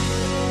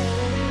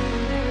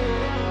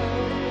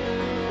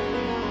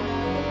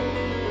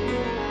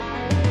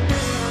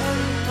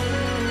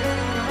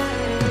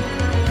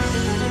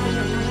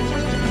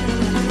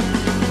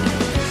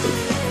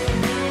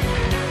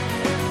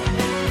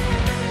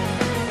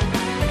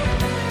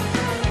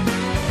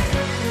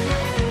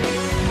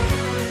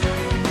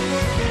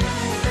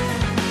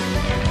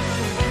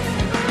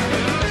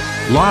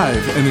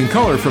Live and in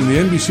color from the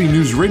NBC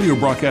News radio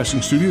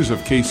broadcasting studios of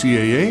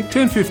KCAA,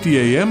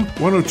 1050 AM,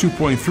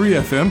 102.3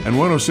 FM, and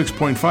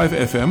 106.5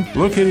 FM,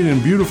 located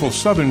in beautiful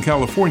Southern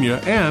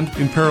California, and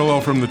in parallel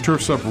from the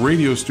Turf's Up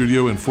radio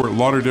studio in Fort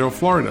Lauderdale,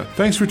 Florida.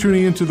 Thanks for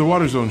tuning in to the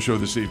Water Zone show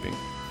this evening.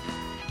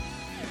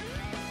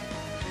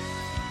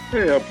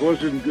 Hey, a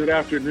pleasant good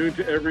afternoon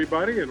to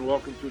everybody, and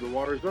welcome to the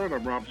Water Zone.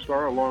 I'm Rob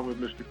Starr, along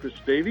with Mr. Chris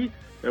Davey,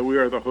 and we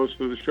are the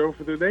hosts of the show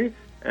for today.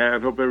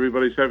 And hope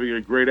everybody's having a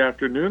great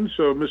afternoon.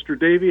 So, Mr.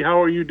 Davey,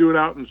 how are you doing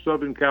out in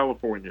Southern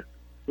California?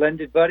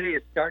 Splendid, buddy.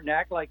 It's starting to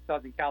act like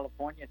Southern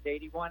California. It's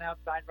 81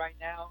 outside right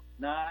now.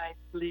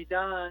 Nicely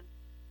done.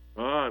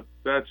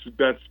 That's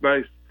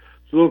nice.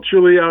 It's a little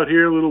chilly out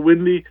here, a little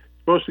windy. It's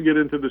supposed to get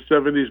into the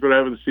 70s, but I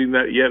haven't seen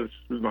that yet. It's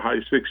in the high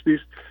 60s.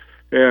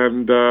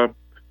 And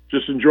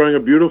just enjoying a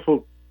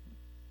beautiful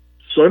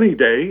sunny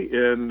day,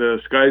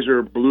 and skies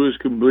are blue as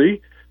can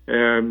be.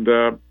 And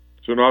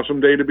it's an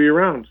awesome day to be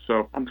around.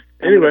 So,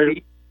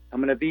 anyway. I'm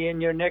going to be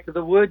in your neck of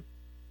the woods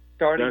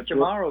starting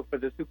tomorrow for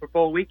the Super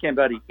Bowl weekend,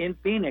 buddy, in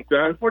Phoenix.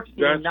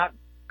 Unfortunately, I'm not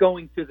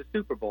going to the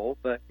Super Bowl,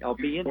 but I'll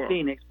be in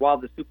Phoenix while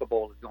the Super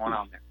Bowl is going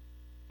on there.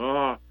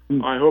 I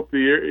hope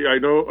I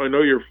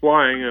know you're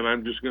flying, and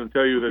I'm just going to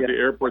tell you that the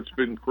airport's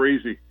been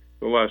crazy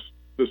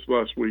this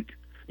last week.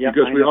 Yep,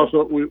 because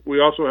we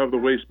also have the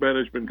Waste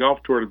Management Golf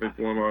Tournament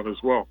going on as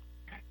well.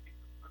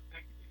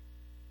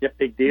 Yep,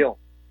 big deal.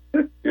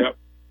 Yep.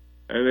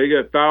 And they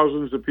got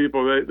thousands of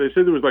people. They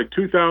said there was like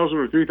 2,000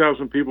 or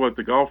 3,000 people at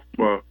the golf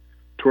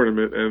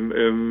tournament,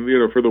 and you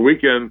know, for the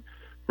weekend,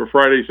 for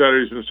Friday,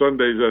 Saturdays, and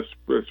Sundays,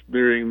 that's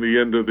nearing the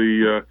end of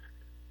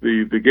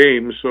the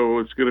game. So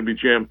it's going to be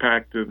jam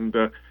packed, and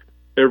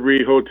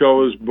every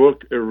hotel is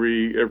booked.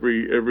 Every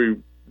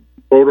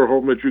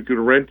motorhome that you can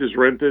rent is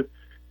rented,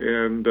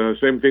 and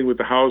same thing with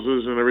the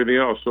houses and everything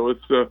else. So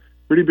it's a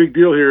pretty big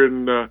deal here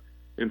in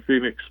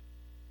Phoenix.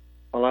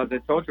 Well, as I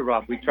told you,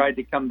 Rob, we tried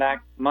to come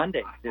back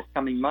this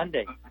coming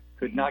Monday.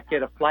 Could not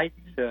get a flight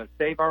to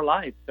save our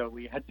lives, so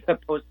we had to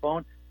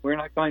postpone. We're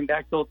not going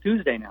back till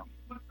Tuesday now.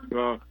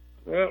 Well,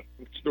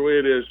 it's the way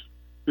it is.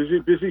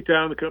 Busy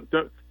town.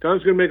 The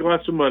town's going to make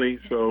lots of money,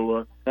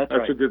 so that's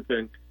right. A good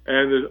thing.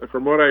 And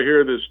from what I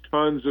hear, there's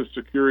tons of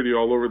security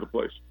all over the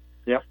place.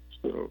 Yep.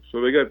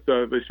 So they got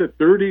they said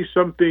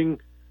 30-something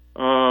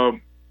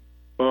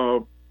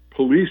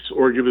police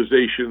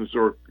organizations,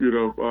 or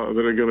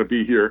that are going to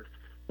be here.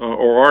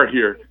 Or are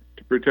here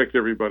to protect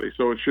everybody,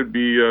 so it should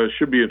be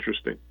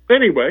interesting.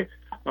 Anyway,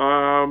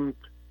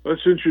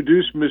 let's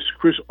introduce Miss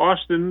Chris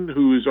Austin,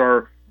 who is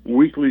our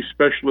weekly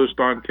specialist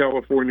on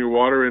California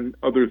water and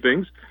other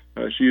things.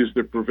 She is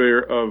the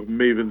purveyor of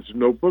Maven's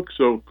Notebook.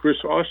 So, Chris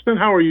Austin,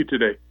 how are you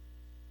today?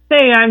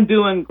 Hey, I'm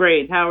doing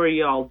great. How are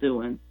you all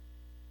doing?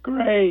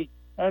 Great,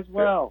 as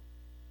well.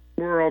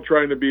 We're all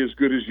trying to be as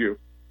good as you.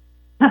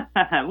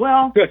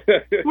 Well,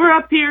 we're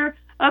up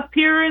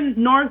here in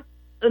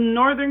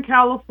Northern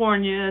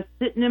California,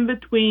 sitting in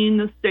between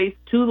the state's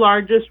two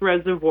largest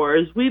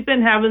reservoirs. We've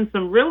been having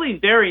some really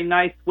very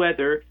nice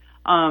weather,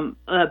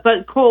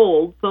 but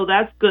cold, so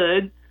that's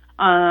good.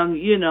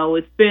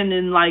 It's been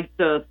in like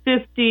the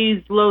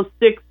 50s, low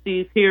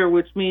 60s here,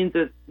 which means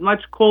it's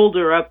much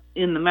colder up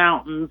in the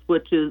mountains,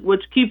 which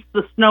keeps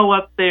the snow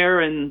up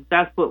there, and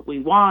that's what we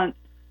want.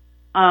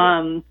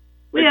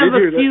 We have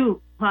a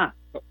few. No,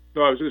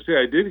 I was going to say,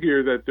 I did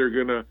hear that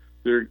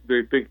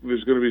they think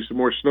there's going to be some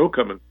more snow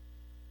coming.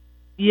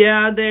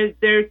 Yeah,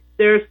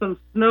 there's some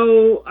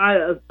snow,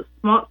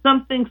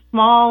 something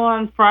small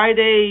on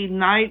Friday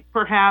night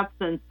perhaps,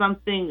 and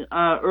something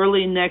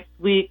early next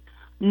week.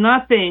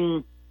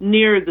 Nothing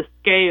near the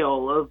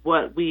scale of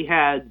what we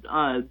had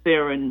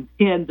there in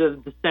the end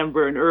of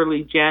December and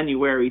early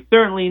January.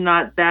 Certainly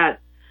not that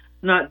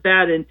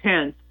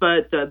intense,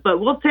 but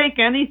we'll take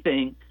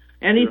anything,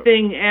 yeah.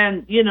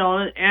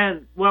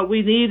 And what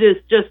we need is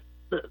just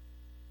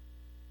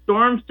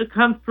storms to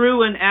come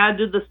through and add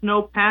to the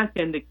snowpack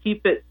and to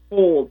keep it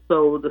cold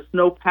so the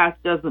snowpack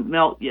doesn't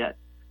melt yet.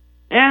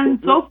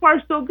 And so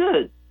far, so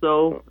good.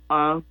 So,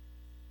 well,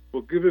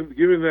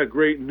 given that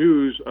great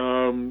news,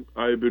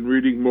 I've been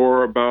reading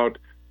more about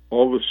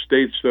all the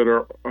states that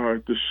are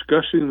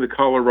discussing the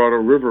Colorado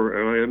River,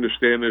 and I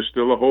understand there's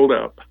still a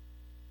holdout.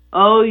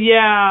 Oh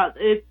yeah,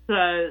 it's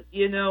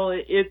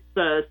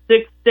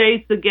 6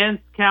 states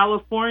against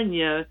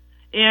California.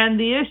 And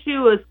the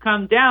issue has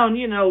come down.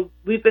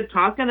 We've been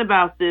talking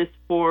about this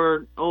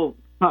for,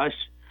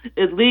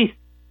 at least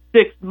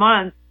 6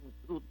 months.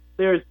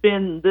 There's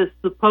been this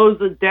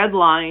supposed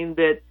deadline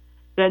that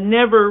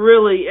never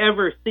really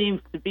ever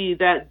seems to be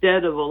that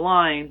dead of a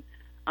line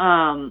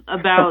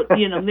about,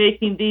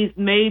 making these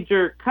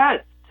major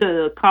cuts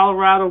to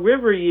Colorado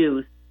River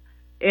use.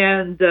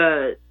 And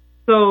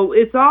so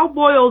it's all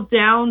boiled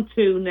down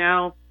to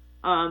now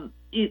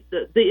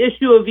the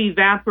issue of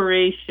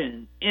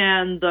evaporation,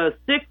 and the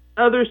 6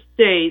 other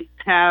states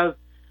have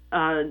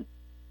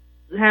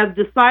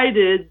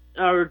decided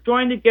or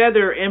joined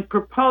together and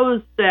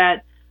proposed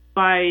that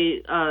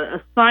by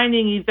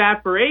assigning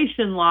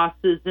evaporation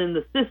losses in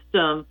the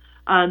system,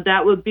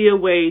 that would be a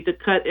way to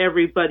cut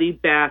everybody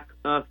back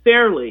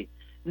fairly.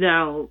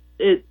 Now,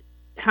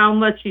 how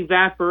much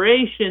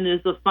evaporation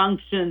is a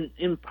function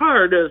in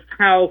part of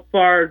how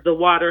far the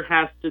water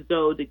has to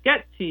go to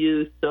get to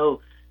you.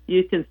 So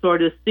you can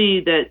sort of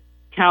see that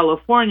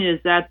California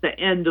is at the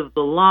end of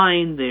the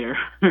line there.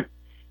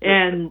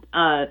 And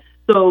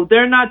so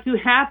they're not too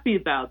happy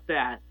about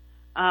that.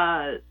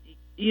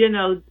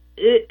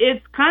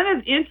 It's kind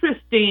of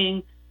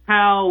interesting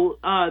how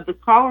the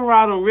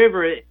Colorado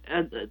River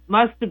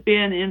must have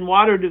been in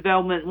water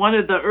development one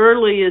of the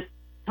earliest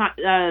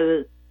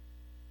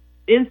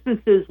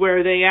instances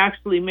where they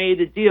actually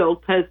made a deal,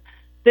 because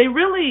they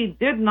really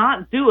did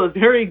not do a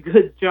very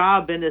good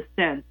job in a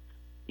sense.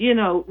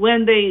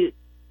 When they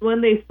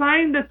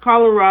signed the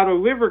Colorado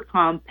River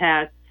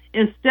Compact,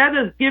 instead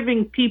of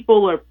giving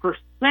people a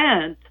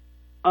percent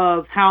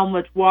of how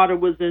much water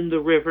was in the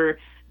river,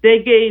 they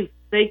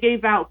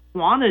gave out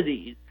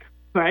quantities,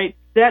 right?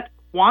 Set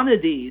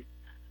quantities.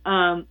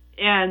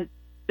 And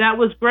that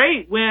was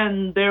great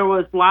when there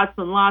was lots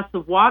and lots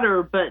of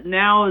water, but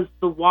now as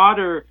the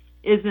water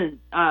isn't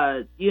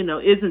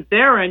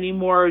there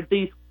anymore,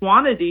 these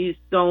quantities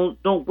don't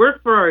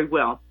work very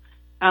well.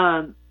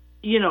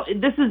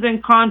 This is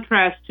in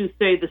contrast to,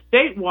 say, the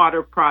State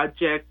Water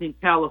Project in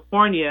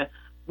California,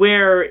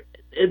 where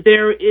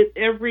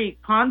every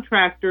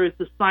contractor is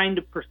assigned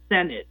a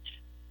percentage.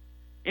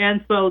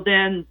 And so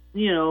then,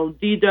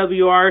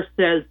 DWR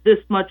says this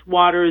much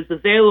water is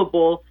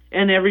available,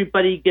 and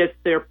everybody gets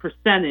their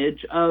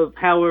percentage of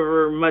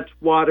however much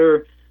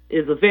water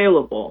is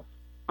available.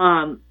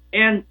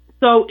 And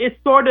so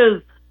it's sort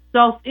of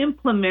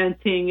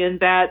self-implementing in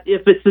that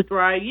if it's a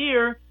dry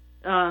year,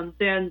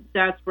 then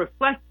that's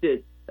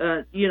reflected.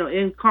 On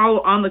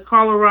the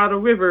Colorado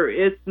River,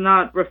 it's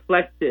not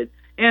reflected.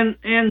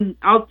 And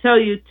I'll tell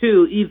you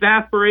too,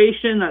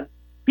 evaporation.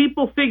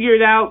 People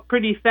figured out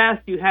pretty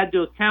fast you had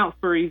to account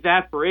for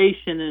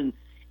evaporation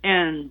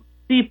and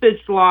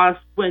seepage loss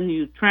when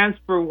you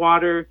transfer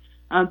water,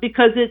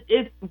 because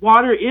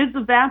water is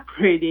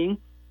evaporating,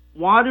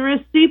 water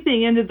is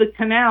seeping into the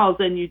canals,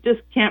 and you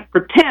just can't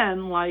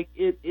pretend like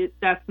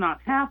that's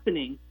not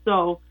happening.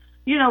 So,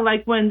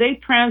 like when they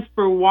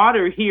transfer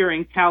water here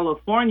in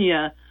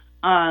California,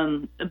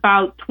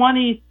 about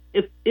 20.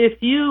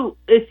 If you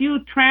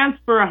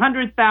transfer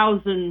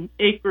 100,000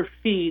 acre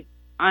feet,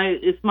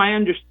 it's my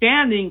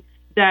understanding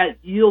that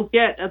you'll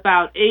get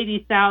about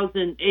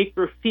 80,000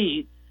 acre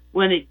feet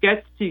when it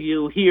gets to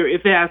you here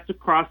if it has to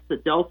cross the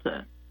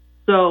Delta.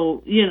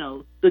 So,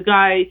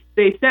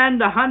 they send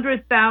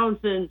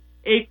 100,000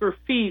 acre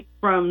feet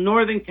from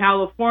Northern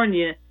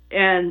California,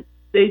 and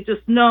they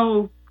just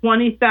know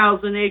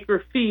 20,000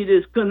 acre feet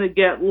is going to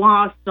get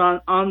lost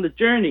on the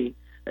journey.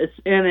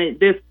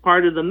 It's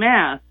part of the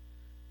math.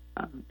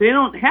 They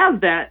don't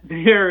have that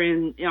there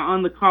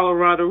on the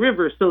Colorado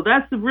River, so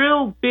that's a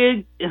real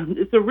big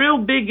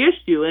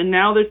issue. And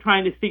now they're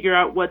trying to figure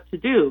out what to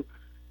do.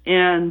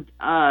 And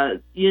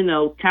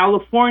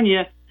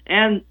California,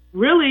 and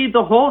really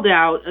the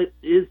holdout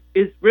is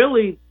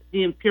really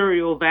the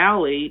Imperial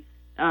Valley.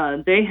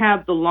 They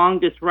have the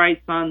longest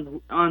rights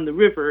on the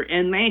river,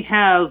 and they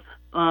have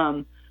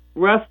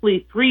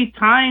roughly 3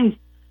 times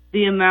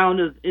the amount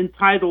of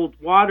entitled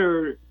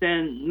water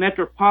than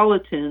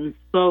metropolitans.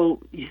 So,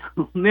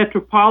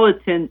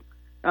 metropolitan,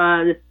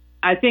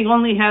 I think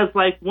only has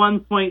like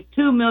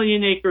 1.2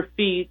 million acre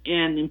feet,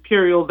 and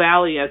Imperial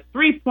Valley has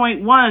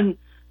 3.1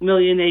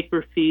 million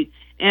acre feet.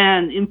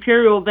 And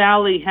Imperial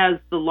Valley has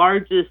the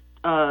largest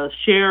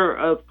share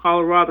of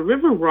Colorado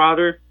River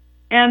water,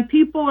 and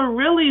people are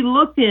really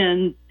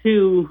looking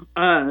to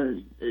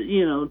the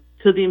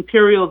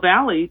Imperial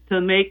Valley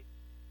to make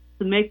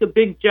a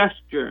big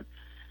gesture.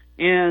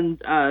 And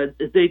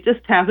they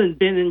just haven't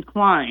been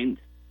inclined.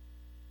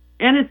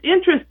 And it's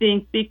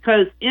interesting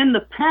because in the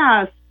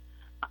past,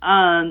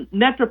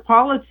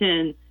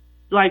 Metropolitan,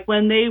 like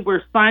when they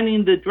were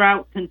signing the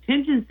drought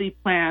contingency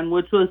plan,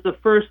 which was the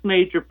first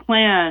major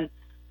plan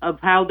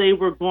of how they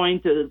were going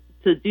to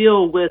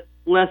deal with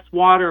less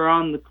water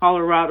on the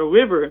Colorado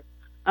River,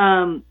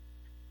 the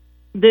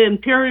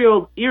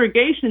Imperial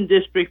Irrigation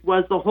District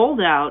was the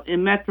holdout,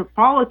 and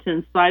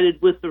Metropolitan sided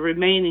with the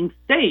remaining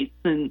states,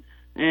 and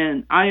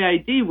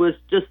IID was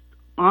just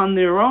on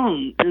their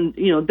own. And,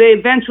 they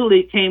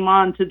eventually came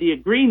on to the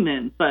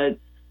agreement, but,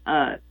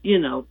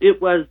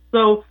 it was,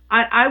 so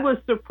I was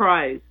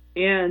surprised.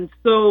 And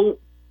so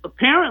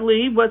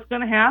apparently what's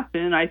going to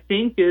happen, I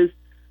think, is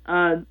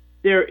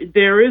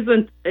there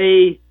isn't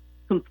a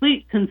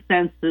complete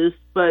consensus,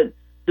 but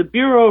the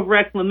Bureau of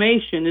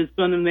Reclamation is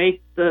going to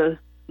make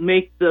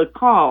the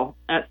call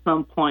at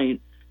some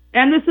point.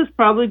 And this is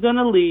probably going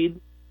to lead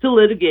to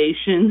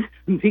litigation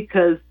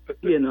because,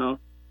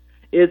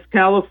 it's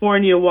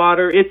California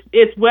water,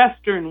 it's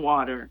Western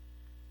water.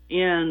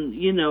 And,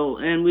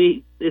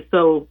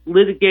 so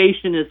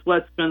litigation is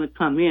what's going to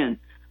come in.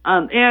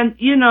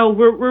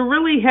 We're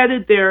really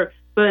headed there,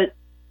 but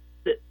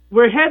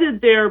we're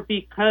headed there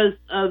because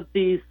of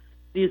these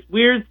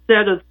weird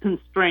set of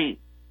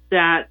constraints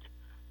that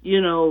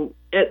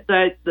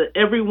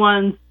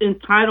everyone's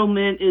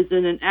entitlement is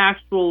in an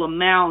actual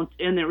amount,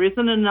 and there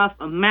isn't enough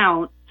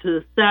amount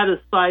to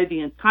satisfy the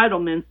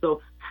entitlement.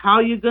 So how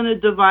are you going to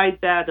divide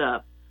that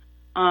up?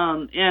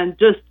 And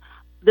just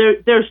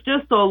there's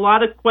just a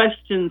lot of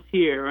questions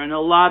here, and a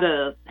lot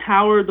of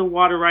how are the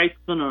water rights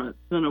going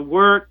to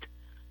work?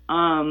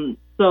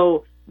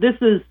 So this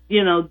is,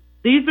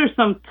 these are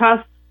some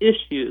tough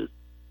issues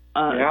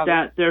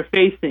that they're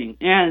facing,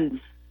 and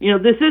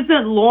this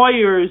isn't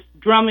lawyers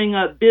drumming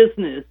up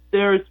business.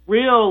 There's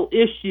real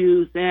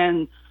issues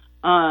and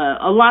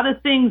a lot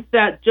of things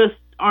that just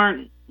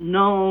aren't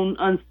known,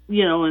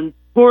 and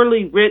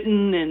poorly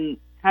written, and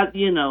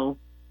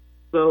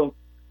so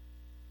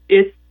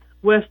it's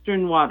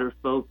Western water,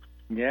 folks.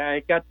 Yeah,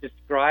 it got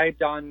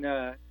described on,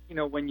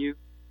 when you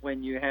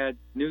had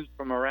news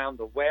from around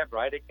the web,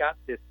 right? It got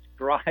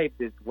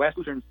described as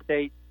Western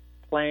states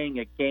playing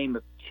a game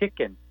of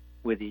chicken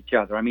with each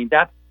other. I mean,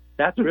 that's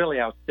really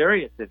how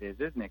serious it is,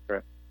 isn't it,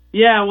 Chris?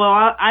 Yeah, well,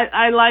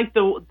 I like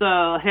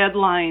the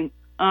headline,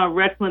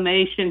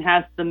 Reclamation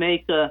has to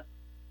make a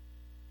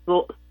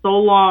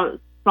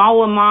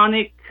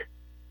Solomonic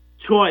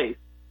choice,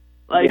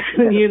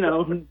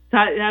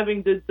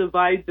 having to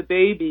divide the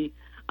baby.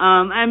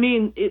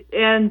 Again,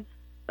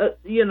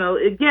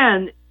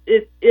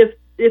 if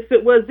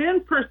it was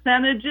in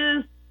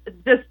percentages,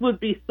 this would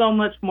be so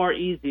much more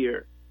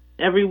easier.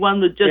 Everyone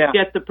would just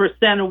get the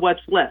percent of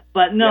what's left.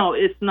 But no,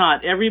 it's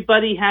not.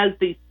 Everybody has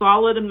these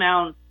solid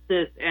amounts,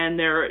 and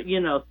they're,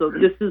 so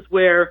this is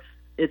where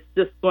it's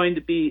just going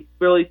to be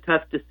really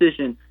tough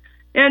decision.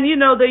 And,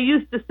 they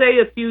used to say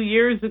a few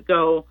years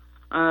ago,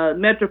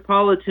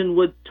 Metropolitan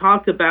would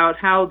talk about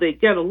how they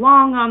get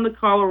along on the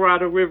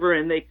Colorado River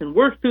and they can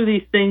work through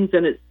these things,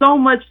 and it's so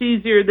much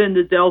easier than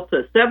the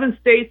Delta. 7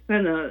 states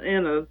in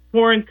a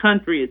foreign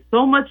country, it's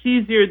so much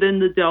easier than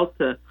the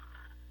Delta.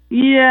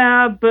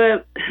 Yeah,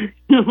 but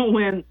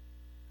when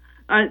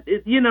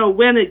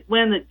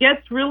it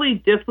gets really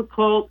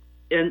difficult,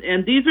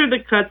 and these are the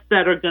cuts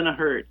that are going to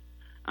hurt,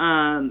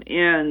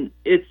 and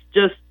it's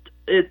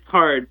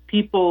hard.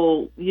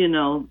 People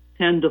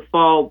tend to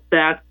fall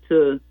back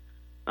to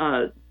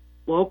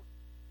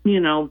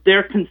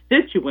their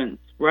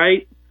constituents,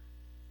 right?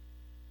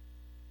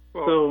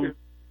 Well,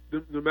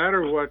 no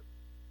matter what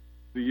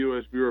the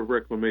U.S. Bureau of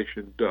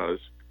Reclamation does,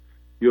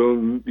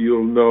 you'll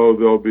know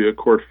there'll be a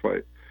court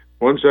fight.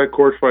 Once that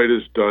court fight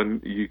is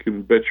done, you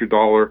can bet your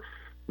dollar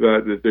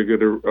that they're going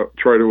to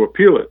try to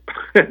appeal it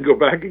and go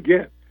back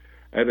again.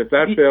 And if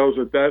that fails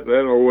at that,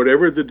 then, or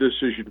whatever the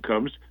decision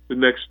comes, the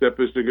next step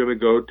is they're going to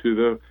go to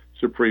the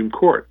Supreme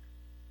Court.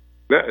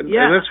 And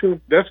that's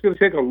going to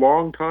take a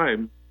long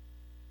time.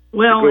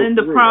 Well, and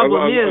the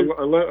problem is,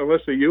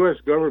 unless the U.S.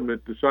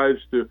 government decides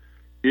to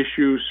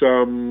issue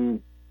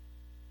some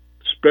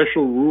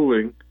special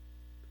ruling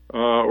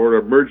or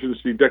an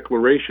emergency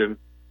declaration,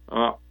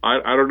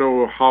 I don't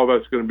know how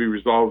that's going to be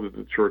resolved in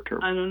the short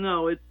term. I don't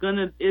know. It's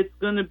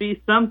gonna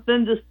be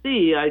something to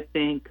see, I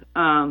think.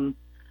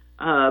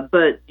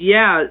 But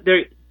yeah,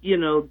 they're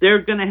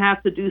going to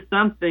have to do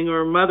something,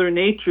 or Mother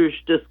Nature's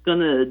just going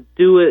to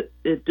do it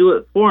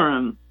for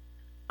them.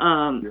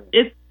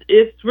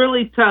 It's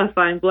really tough.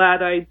 I'm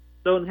glad I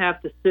don't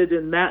have to sit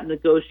in that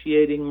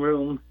negotiating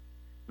room,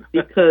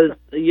 because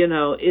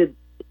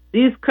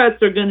these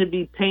cuts are going to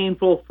be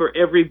painful for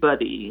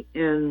everybody,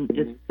 and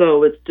it's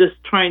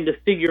just trying to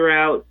figure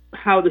out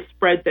how to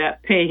spread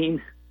that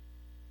pain.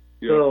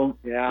 Yeah. So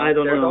I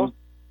don't know.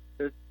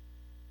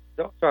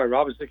 Sorry,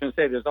 Rob, I was just going to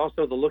say there's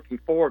also the looking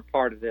forward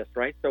part of this,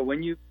 right? So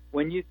when you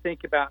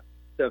think about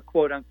the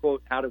quote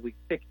unquote how do we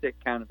fix it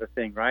kind of a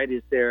thing, right?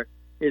 Is there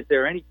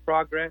any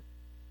progress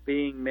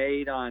being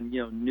made on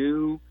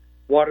new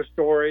water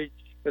storage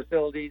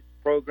facilities,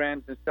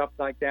 programs, and stuff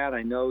like that?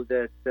 I know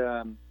that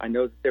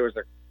there was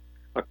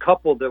a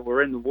couple that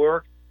were in the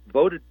works,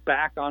 voted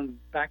back in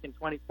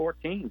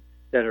 2014,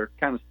 that are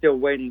kind of still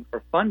waiting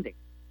for funding.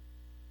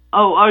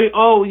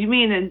 Oh, you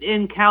mean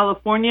in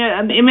California?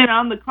 I mean,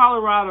 on the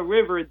Colorado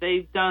River,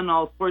 they've done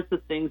all sorts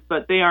of things,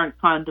 but they aren't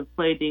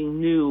contemplating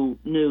new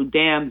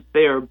dams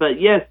there. But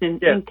yes, in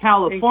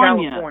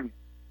California.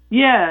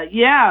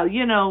 Yeah.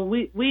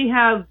 We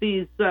have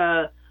these.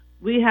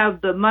 We have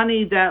the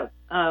money that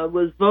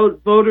was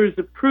voters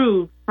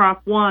approved,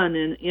 Prop 1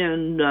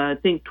 in I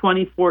think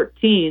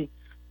 2014,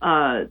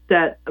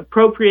 that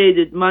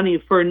appropriated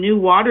money for new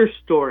water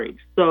storage.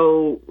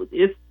 So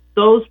if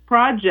those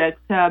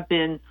projects have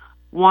been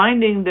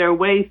winding their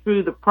way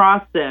through the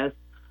process,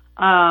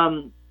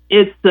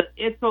 it's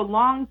a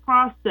long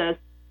process,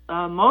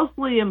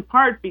 mostly in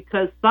part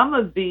because some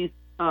of these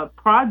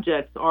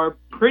projects are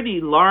pretty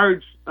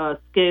large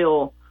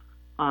scale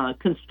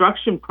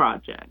construction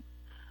projects.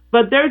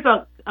 But there's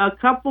a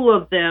couple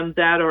of them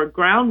that are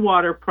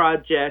groundwater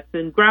projects,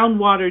 and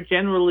groundwater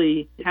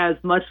generally has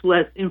much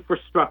less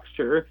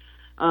infrastructure.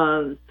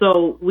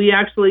 So we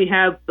actually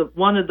have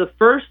one of the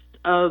first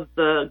of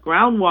the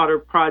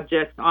groundwater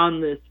projects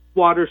on this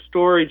water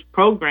storage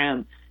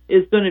program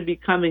is going to be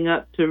coming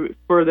up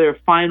for their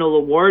final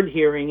award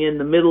hearing in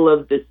the middle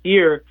of this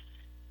year.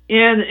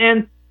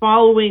 And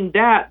following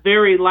that,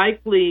 very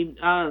likely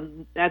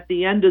at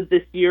the end of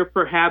this year,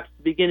 perhaps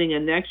beginning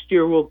of next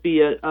year, will be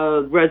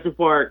a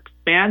reservoir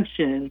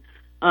expansion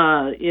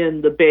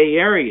in the Bay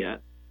Area,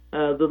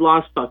 the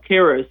Los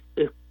Vaqueros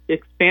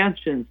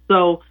expansion.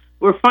 So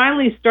we're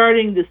finally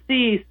starting to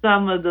see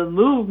some of the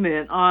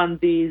movement on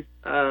these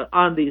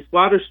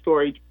water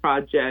storage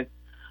projects.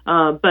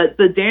 But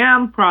the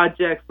dam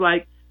projects,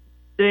 like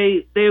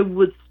they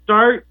would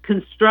start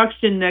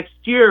construction next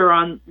year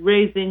on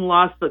raising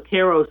Los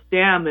Vaqueros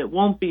Dam. It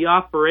won't be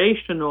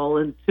operational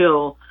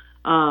until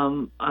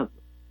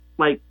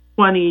like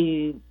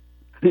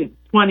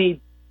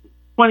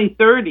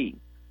 2030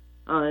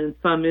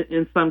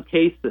 in some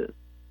cases.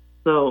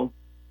 So,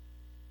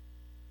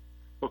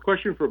 a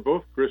question for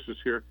both Chris's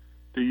here.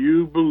 Do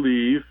you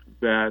believe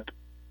that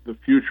the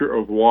future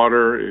of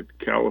water in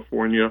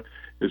California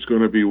is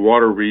going to be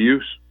water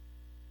reuse,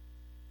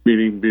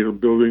 meaning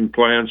building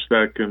plants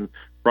that can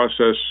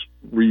process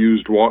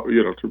reused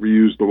water, to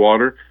reuse the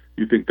water?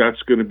 You think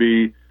that's going to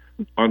be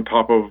on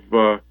top of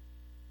the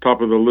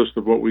list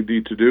of what we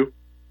need to do?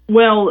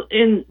 Well,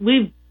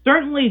 we've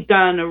certainly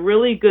done a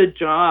really good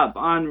job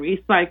on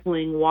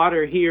recycling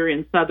water here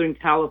in Southern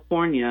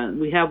California.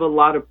 We have a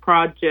lot of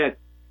projects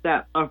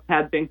that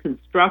have been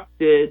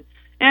constructed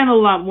and a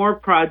lot more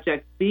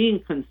projects being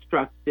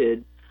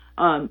constructed.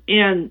 And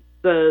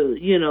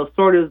the,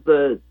 sort of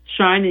the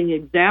shining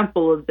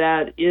example of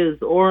that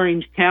is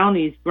Orange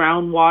County's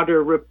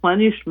groundwater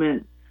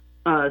replenishment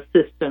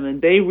system.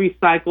 And they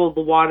recycle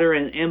the water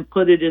and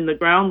put it in the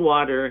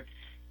groundwater.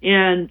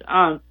 And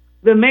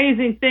the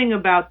amazing thing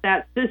about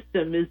that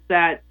system is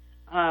that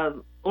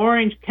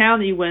Orange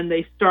County, when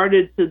they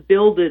started to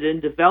build it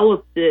and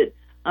developed it,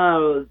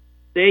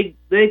 they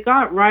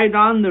got right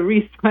on the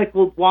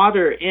recycled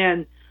water,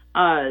 and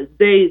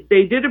they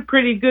did a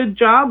pretty good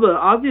job,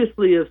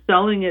 obviously, of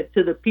selling it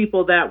to the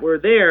people that were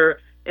there.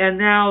 And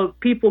now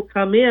people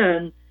come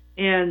in,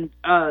 and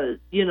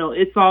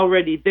it's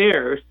already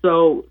there.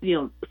 So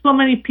so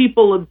many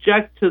people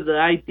object to the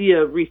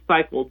idea of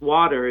recycled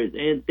water,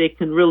 and they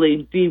can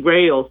really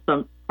derail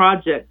some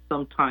projects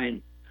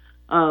sometimes.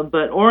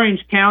 But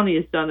Orange County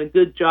has done a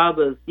good job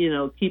of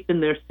keeping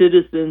their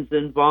citizens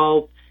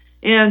involved.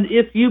 And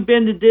if you've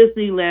been to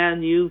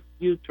Disneyland,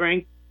 you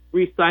drank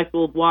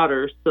recycled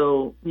water,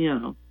 so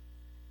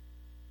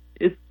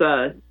it's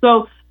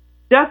so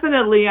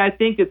definitely I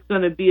think it's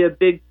going to be a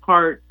big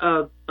part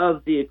of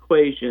the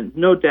equation,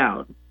 no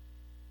doubt.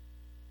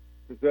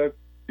 Is that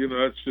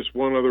that's just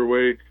one other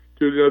way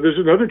to there's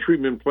another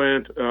treatment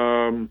plant.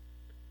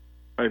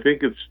 I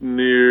think it's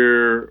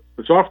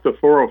off the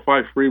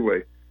 405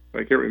 freeway.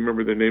 I can't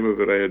remember the name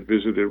of it. I had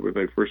visited when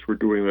they first were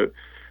doing that,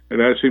 and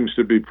that seems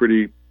to be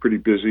pretty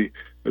busy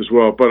as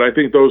well. But I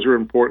think those are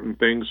important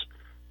things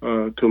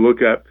to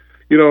look at.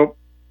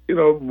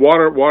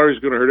 Water is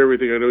going to hurt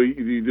everything. I know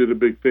you did a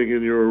big thing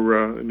in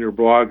your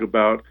blog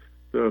about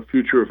the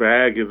future of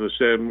ag in the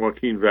San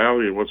Joaquin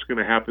Valley and what's going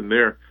to happen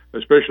there,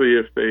 especially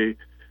if they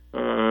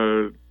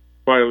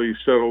finally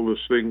settle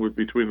this thing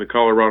between the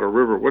Colorado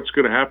River. What's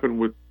going to happen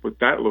with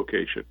that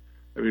location?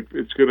 I mean,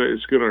 it's going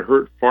to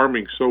hurt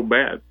farming so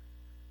bad.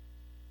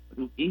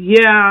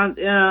 Yeah,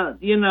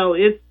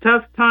 it's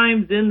tough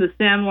times in the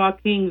San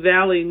Joaquin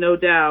Valley, no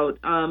doubt,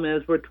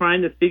 as we're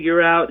trying to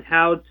figure out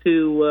how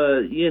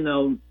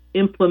to,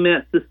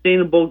 implement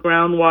sustainable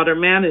groundwater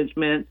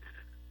management.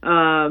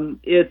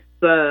 It's,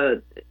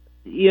 they're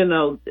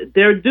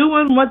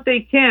doing what they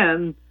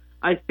can.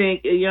 I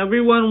think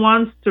everyone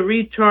wants to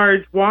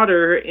recharge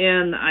water,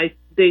 and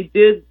they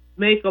did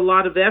make a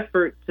lot of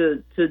effort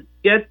to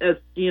get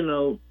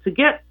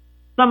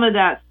some of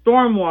that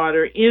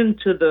stormwater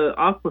into the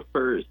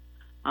aquifers.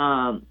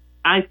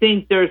 I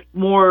think there's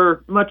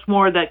much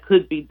more that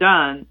could be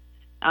done.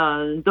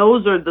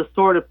 Those are the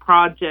sort of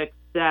projects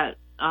that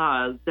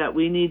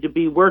we need to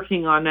be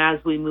working on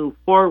as we move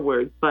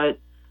forward. But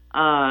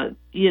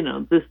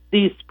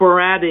these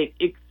sporadic,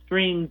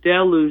 extreme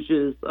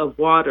deluges of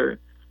water.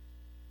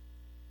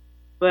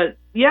 But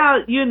yeah,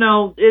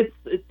 it's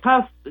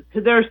tough.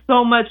 There's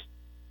so much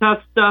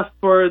tough stuff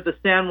for the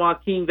San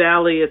Joaquin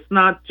Valley. It's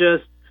not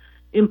just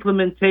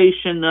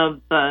implementation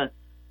of the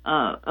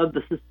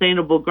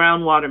Sustainable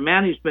Groundwater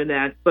Management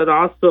Act, but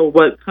also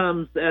what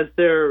comes as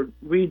they're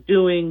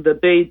redoing the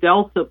Bay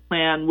Delta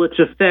Plan, which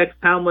affects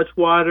how much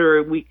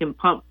water we can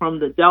pump from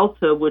the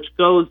Delta, which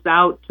goes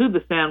out to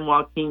the San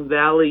Joaquin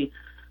Valley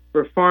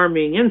for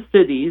farming in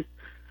cities.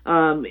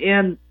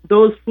 And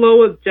those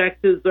flow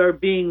objectives are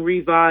being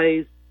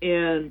revised,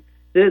 and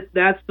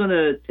that's going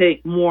to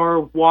take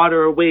more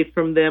water away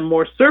from them,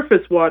 more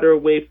surface water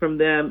away from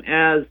them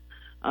as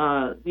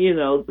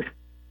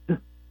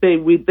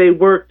they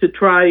work to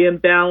try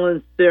and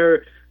balance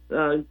their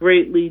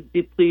greatly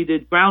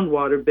depleted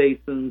groundwater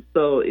basins.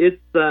 So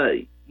it's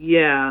I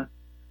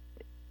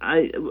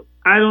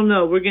don't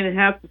know. We're going to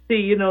have to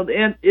see.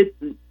 And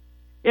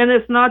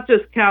it's not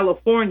just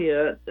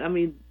California. I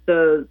mean,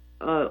 the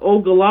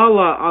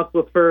Ogallala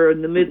Aquifer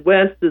in the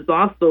Midwest is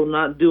also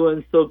not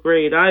doing so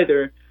great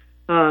either.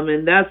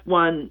 And that's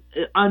one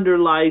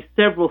underlies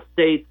several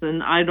states,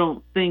 and I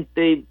don't think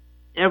they've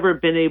ever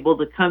been able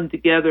to come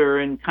together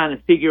and kind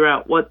of figure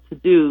out what to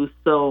do.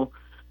 So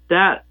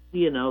that,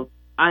 you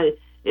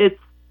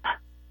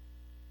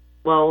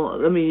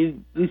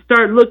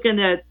start looking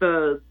at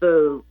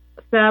the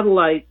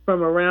satellite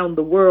from around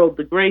the world,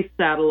 the GRACE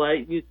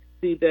satellite, you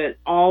see that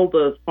all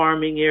the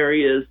farming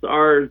areas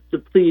are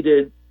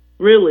depleted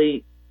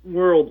really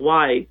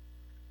worldwide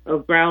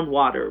of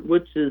groundwater,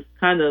 which is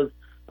kind of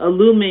a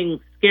looming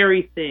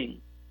scary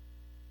thing.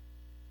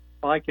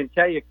 Well, I can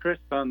tell you, Chris,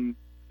 from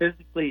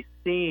physically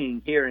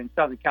seeing here in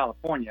Southern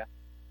California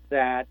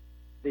that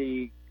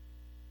the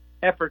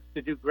efforts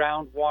to do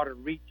groundwater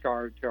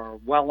recharge are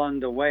well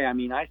underway. I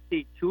mean, I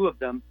see two of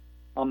them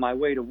on my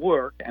way to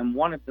work, and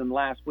one of them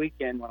last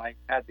weekend when I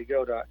had to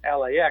go to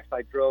LAX,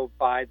 I drove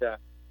by the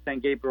San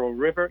Gabriel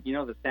River,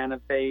 the Santa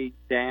Fe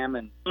Dam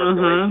and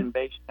circulation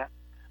basin.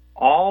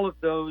 All of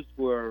those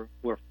were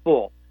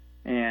full,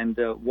 and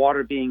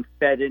water being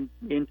fed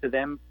into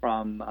them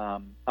from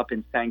up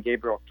in San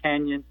Gabriel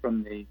Canyon,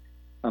 from the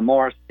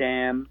Morris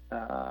Dam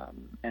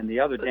and the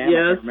other dam. Yes.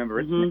 I can't remember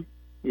it.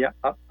 Yeah,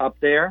 up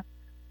there.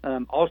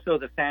 Also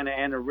the Santa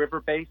Ana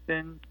River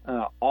Basin.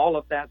 All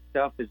of that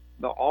stuff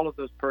all of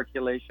those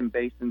percolation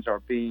basins are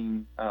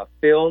being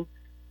filled.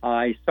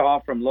 I saw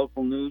from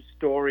local news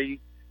stories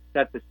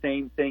that the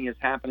same thing is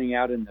happening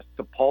out in the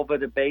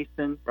Sepulveda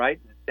Basin, right,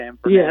 in the San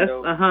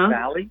Fernando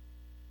Valley.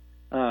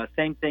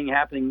 Same thing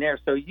happening there.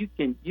 So you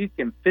can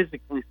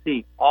physically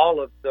see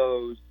all of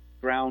those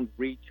ground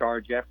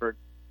recharge efforts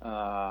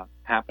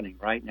happening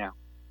right now.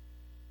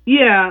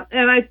 Yeah,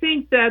 and I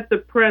think that the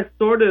press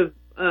sort of,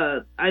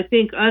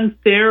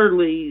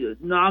 unfairly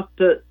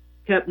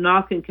kept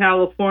knocking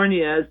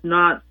California as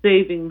not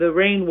saving the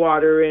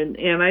rainwater,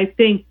 and I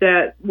think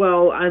that,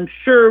 I'm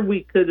sure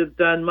we could have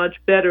done much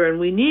better, and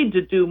we need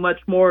to do much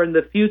more in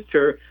the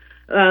future.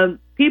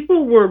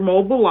 People were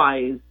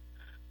mobilized.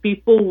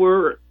 People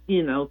were,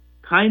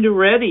 kind of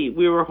ready.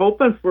 We were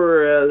hoping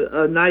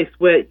for a nice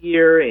wet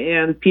year,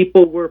 and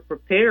people were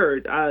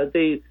prepared.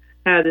 They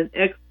had an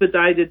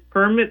expedited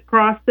permit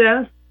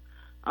process.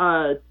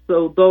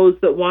 So those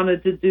that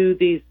wanted to do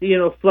these,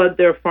 flood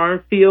their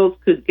farm fields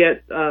could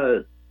get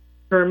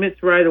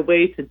permits right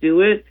away to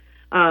do it.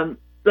 Was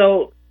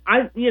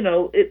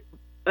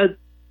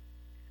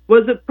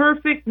it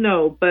perfect?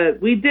 No,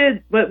 but we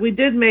did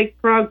make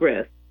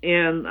progress,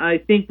 and I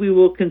think we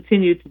will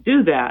continue to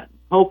do that.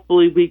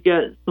 Hopefully we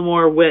get some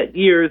more wet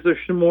years or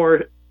some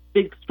more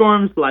big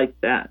storms like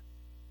that.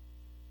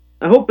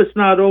 I hope it's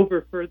not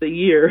over for the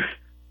year.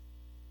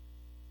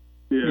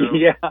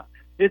 Yeah.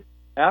 It's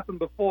happened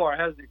before,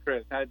 hasn't it,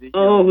 Chris?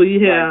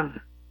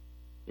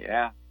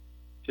 Yeah.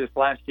 Just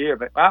last year,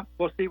 but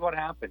we'll see what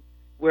happens.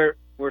 We're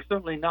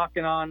certainly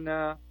knocking on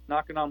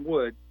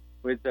wood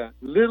with a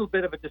little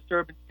bit of a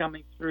disturbance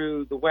coming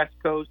through the West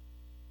Coast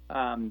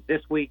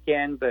this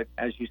weekend, but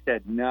as you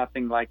said,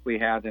 nothing like we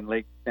had in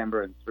late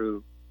December and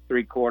through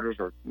 3/4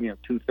 or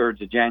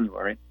 2/3 of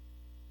January.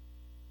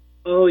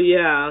 Oh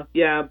yeah,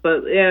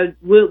 but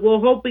we'll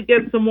hope we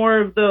get some more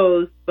of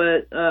those.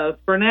 But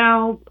for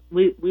now,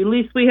 at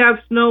least we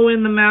have snow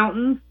in the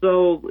mountains,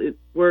 so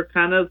we're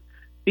kind of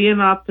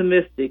being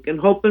optimistic and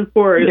hoping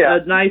for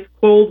a nice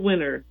cold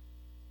winter.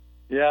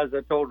 Yeah, as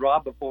I told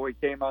Rob before we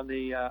came on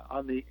the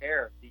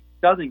air, the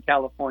Southern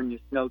California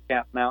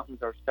snow-capped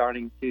mountains are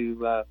starting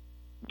to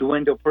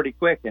dwindle pretty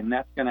quick, and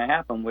that's going to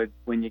happen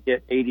when you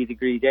get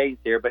 80-degree days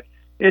here. But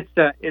it's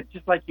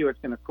just like it's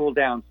going to cool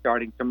down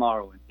starting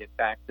tomorrow and get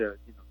back to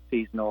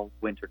seasonal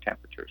winter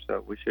temperatures.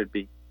 So we should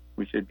be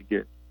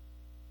good.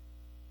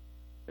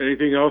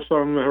 Anything else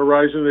on the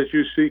horizon that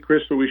you see,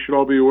 Chris, that we should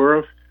all be aware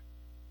of?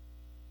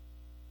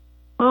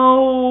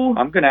 Oh,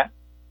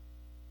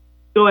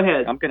 go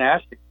ahead. I'm gonna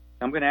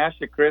ask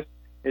you, Chris.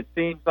 It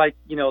seems like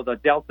the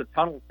Delta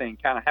Tunnel thing.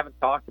 Kind of haven't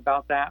talked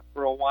about that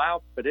for a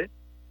while, but it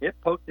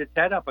poked its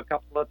head up a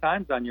couple of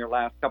times on your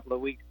last couple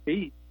of weeks'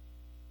 feed.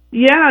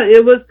 Yeah,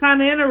 it was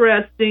kind of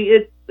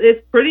interesting.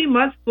 It's pretty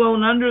much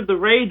flown under the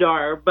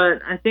radar,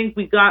 but I think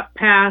we got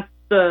past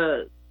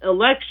the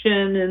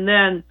election, and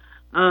then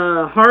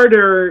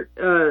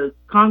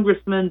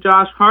Congressman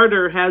Josh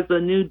Harder has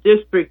a new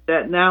district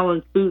that now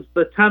includes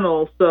the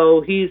tunnel, so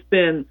he's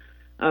been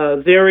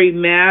very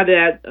mad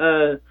at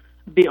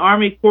the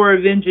Army Corps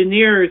of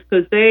Engineers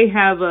because they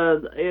have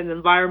an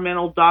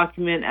environmental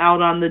document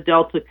out on the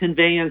Delta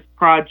Conveyance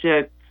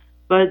Project,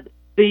 but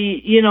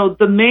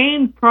the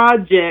main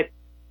project,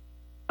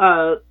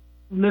 the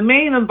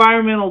main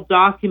environmental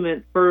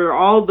document for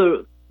all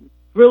the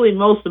really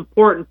most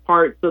important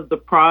parts of the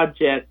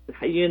project,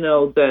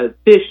 the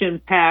fish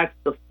impacts,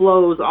 the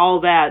flows,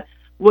 all that,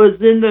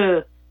 was in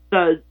the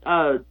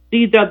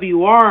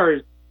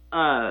DWR's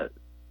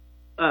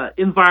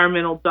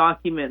environmental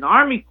document.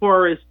 Army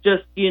Corps is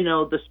just,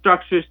 the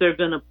structures they're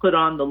going to put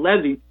on the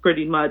levees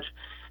pretty much.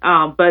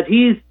 But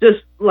he's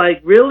just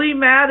really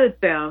mad at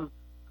them.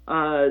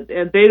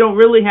 And they don't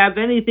really have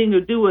anything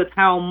to do with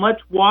how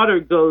much water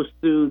goes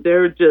through.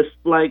 They're just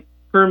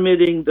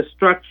permitting the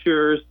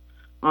structures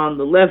on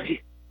the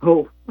levee.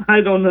 Oh,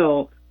 I don't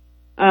know.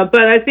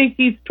 But I think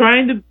he's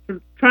trying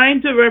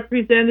to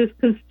represent his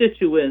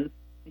constituents,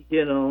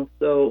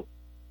 so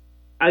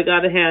I got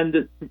to hand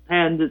it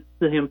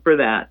to him for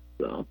that.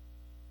 So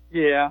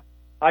yeah,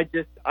 I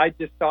just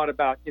thought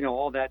about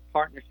all that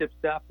partnership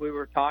stuff we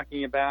were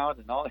talking about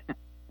and all that,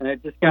 and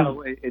it just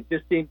it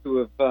just seemed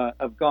to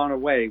have gone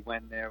away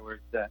when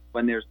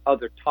there's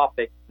other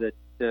topics that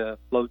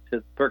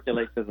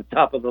percolate to the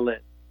top of the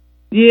list.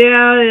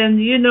 Yeah, and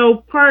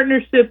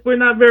partnership, we're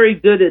not very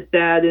good at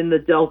that in the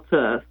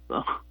Delta.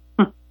 So.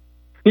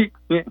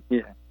 Yeah.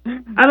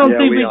 I don't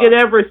think we could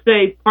ever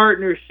say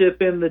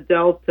partnership in the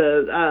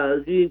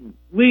Delta.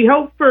 We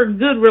hope for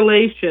good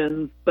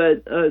relations,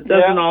 but it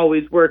doesn't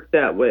always work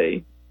that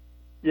way.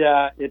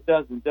 Yeah, it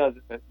doesn't, does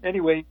it? But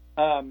anyway,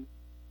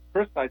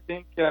 Chris, I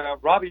think,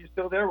 Robbie, you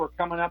still there? We're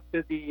coming up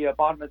to the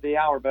bottom of the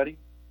hour, buddy.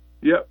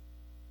 Yep.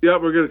 Yeah,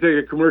 we're going to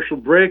take a commercial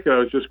break. I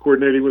was just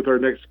coordinating with our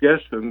next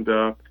guest, and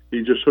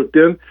he just hooked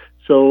in.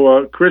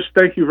 So, Chris,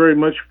 thank you very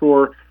much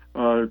for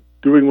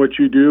doing what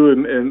you do.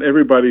 And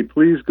everybody,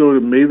 please go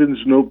to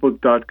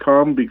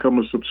mavensnotebook.com, become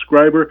a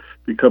subscriber,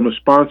 become a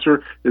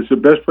sponsor. It's the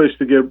best place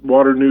to get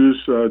water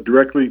news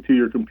directly to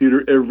your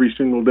computer every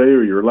single day,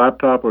 or your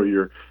laptop, or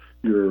your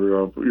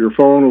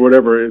phone, or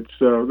whatever.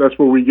 That's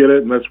where we get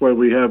it, and that's why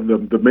we have the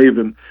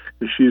Maven,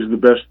 because she's the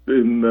best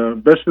in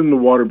the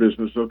water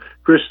business. So,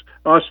 Chris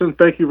Austin,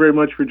 thank you very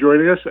much for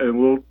joining us, and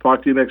we'll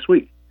talk to you next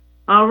week.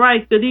 All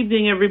right. Good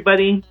evening,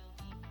 everybody.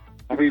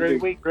 Have a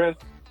great week, Chris.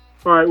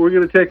 All right, we're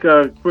going to take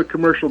a quick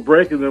commercial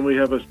break, and then we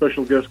have a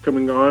special guest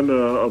coming on,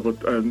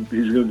 and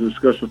he's going to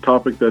discuss a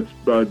topic that's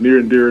near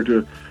and dear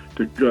to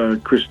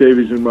Chris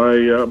Davies and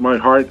my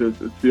heart. It's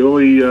the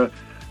only.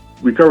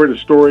 We covered a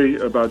story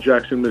about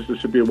Jackson,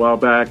 Mississippi a while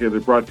back, and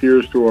it brought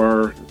tears to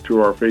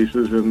our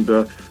faces.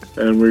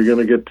 And we're going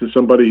to get to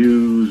somebody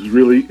who's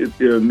really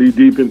knee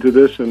deep into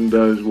this and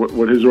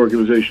what his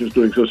organization is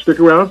doing. So stick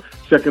around.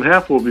 Second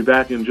half, we'll be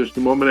back in just a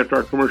moment after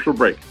our commercial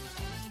break.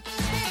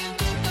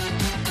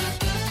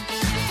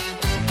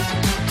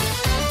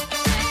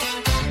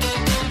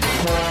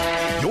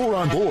 You're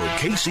on board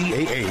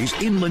KCAA's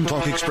Inland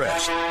Talk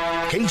Express.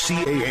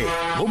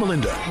 KCAA, Loma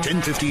Linda,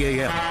 1050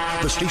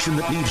 AM, the station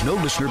that leaves no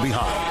listener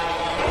behind.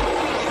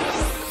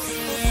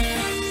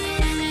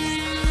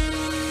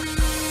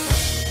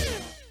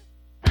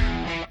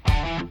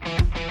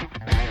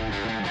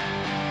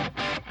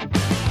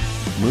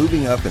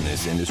 Moving up in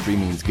this industry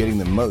means getting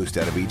the most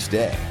out of each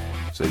day,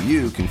 so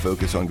you can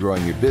focus on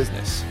growing your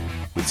business.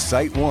 With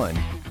Site One,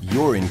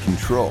 you're in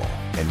control,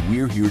 and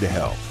we're here to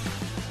help.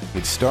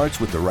 It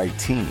starts with the right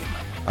team.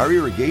 Our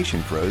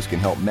irrigation pros can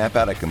help map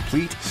out a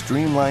complete,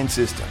 streamlined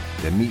system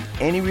that meet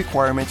any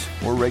requirements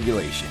or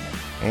regulation.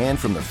 And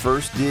from the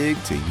first dig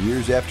to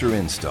years after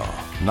install,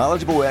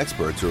 knowledgeable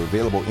experts are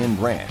available in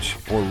branch,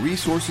 or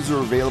resources are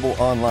available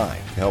online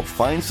to help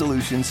find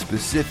solutions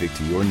specific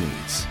to your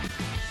needs.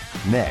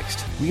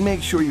 Next, we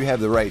make sure you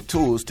have the right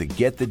tools to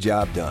get the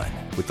job done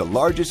with the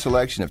largest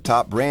selection of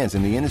top brands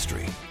in the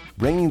industry,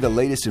 bringing the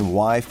latest in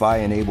Wi-Fi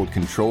enabled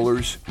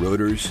controllers,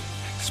 rotors,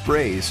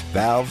 sprays,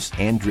 valves,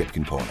 and drip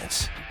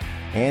components.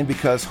 And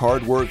because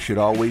hard work should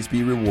always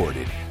be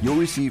rewarded, you'll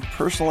receive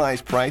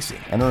personalized pricing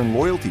and earn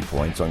loyalty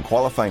points on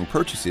qualifying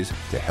purchases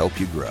to help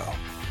you grow.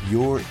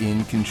 You're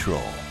in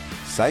control.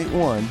 Site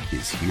One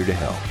is here to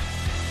help.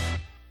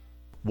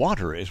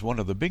 Water is one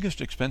of the biggest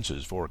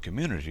expenses for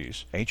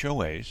communities,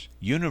 HOAs,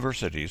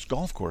 universities,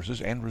 golf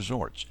courses, and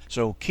resorts.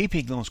 So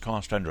keeping those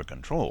costs under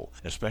control,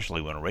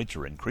 especially when rates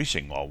are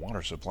increasing while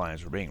water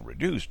supplies are being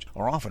reduced,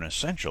 are often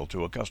essential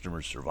to a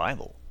customer's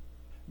survival.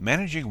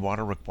 Managing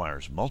water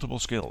requires multiple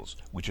skills,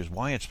 which is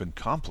why it's been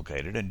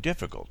complicated and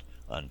difficult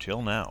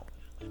until now.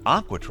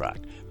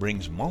 AquaTrack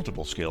brings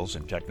multiple skills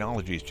and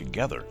technologies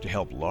together to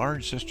help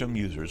large system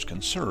users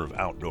conserve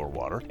outdoor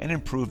water and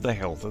improve the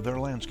health of their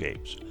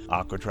landscapes.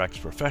 AquaTrack's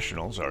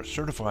professionals are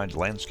certified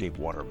landscape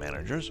water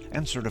managers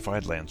and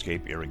certified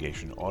landscape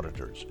irrigation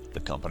auditors. The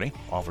company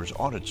offers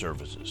audit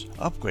services,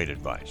 upgrade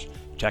advice,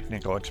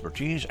 technical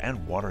expertise,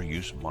 and water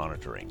use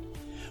monitoring.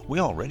 We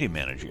already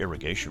manage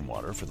irrigation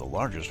water for the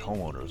largest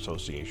homeowner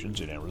associations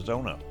in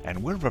Arizona,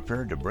 and we're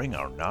prepared to bring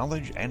our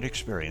knowledge and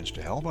experience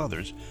to help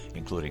others,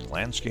 including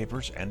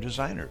landscapers and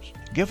designers.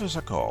 Give us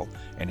a call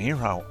and hear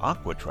how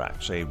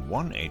AquaTrack saved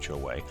one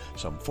HOA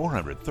some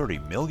 430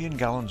 million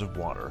gallons of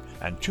water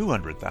and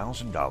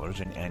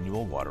 $200,000 in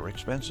annual water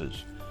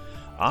expenses.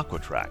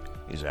 AquaTrack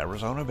is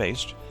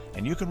Arizona-based,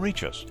 and you can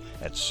reach us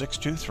at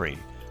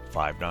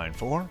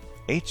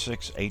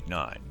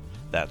 623-594-8689.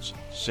 That's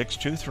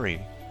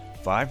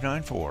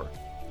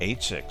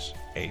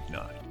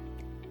 623-594-8689.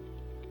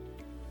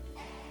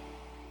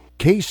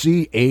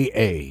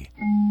 KCAA.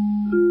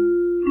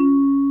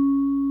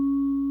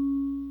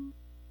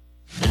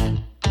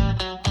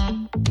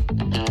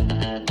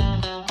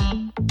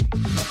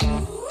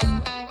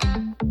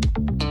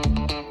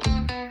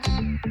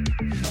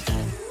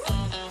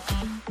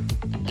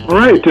 All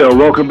right,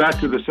 welcome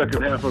back to the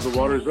second half of the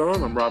Water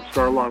Zone. I'm Rob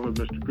Starr along with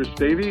Mr. Chris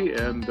Davey,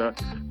 and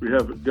we're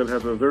going to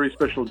have a very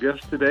special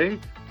guest today.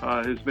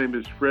 His name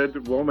is Fred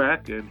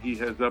Womack, and he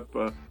heads up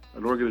an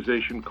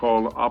organization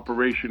called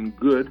Operation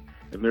Good,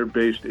 and they're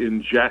based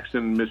in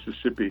Jackson,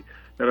 Mississippi.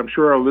 And I'm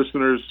sure our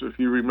listeners, if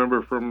you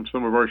remember from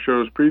some of our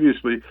shows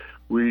previously,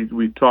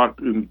 we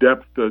talked in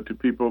depth to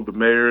people, the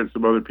mayor and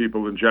some other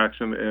people in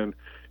Jackson, and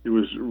it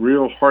was a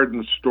real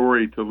hardened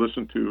story to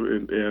listen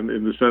to, and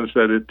in the sense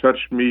that it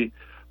touched me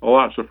a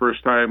lot. It's the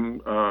first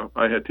time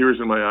I had tears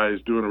in my eyes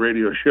doing a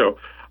radio show.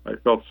 I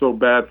felt so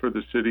bad for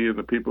the city and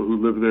the people who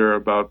live there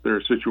about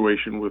their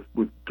situation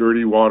with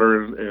dirty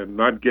water and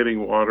not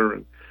getting water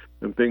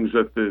and things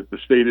that the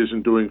state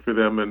isn't doing for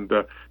them. And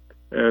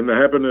I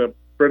happened to, a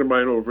friend of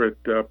mine over at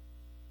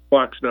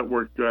Fox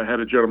Network had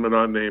a gentleman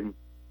on named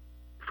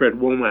Fred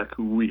Womack,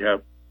 who we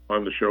have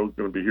on the show,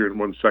 going to be here in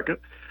 1 second.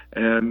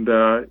 And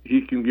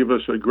he can give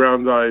us a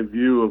ground-eye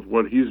view of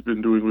what he's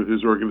been doing with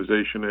his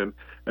organization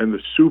and the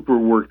super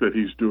work that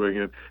he's doing.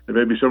 And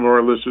maybe some of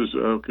our listeners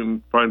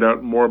can find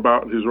out more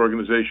about his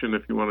organization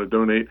if you want to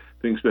donate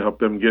things to help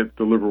them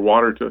deliver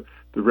water to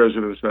the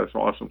residents. That's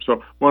awesome.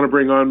 So I want to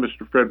bring on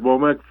Mr. Fred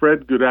Womack.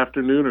 Fred, good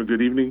afternoon or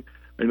good evening.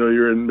 I know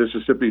you're in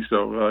Mississippi,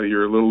 so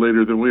you're a little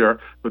later than we are.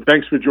 But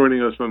thanks for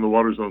joining us on the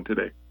Water Zone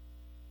today.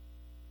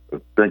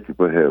 Thank you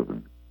for having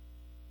me.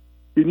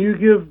 Can you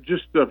give,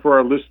 just for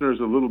our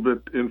listeners, a little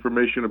bit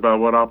information about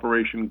what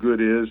Operation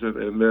Good is,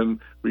 and then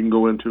we can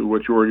go into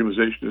what your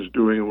organization is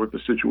doing and what the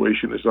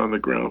situation is on the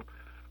ground?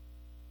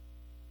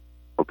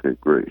 Okay,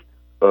 great.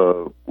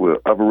 Well,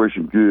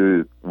 Operation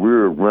Good,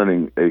 we're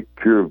running a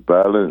cure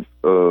violence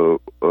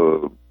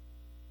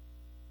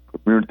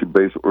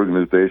community-based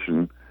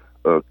organization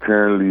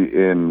currently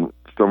in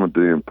some of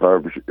the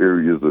impoverished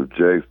areas of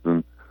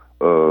Jackson.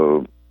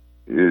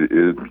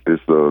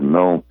 It's a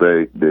known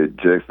fact that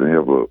Jackson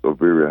have a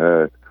very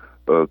high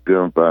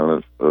gun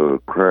violence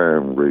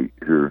crime rate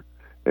here,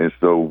 and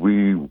so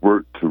we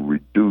work to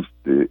reduce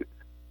it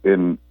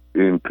in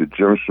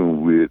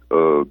conjunction with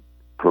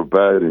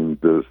providing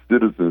the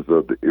citizens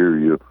of the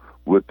area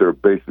with their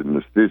basic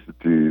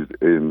necessities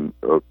in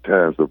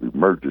times of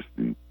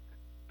emergency,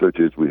 such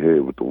as we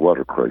had with the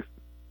water crisis.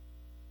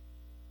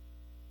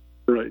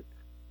 Right.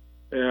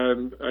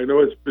 And I know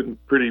it's been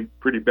pretty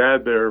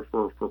bad there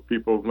for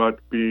people not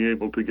being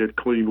able to get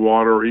clean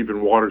water or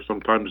even water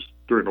sometimes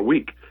during the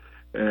week.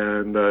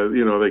 And,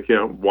 they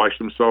can't wash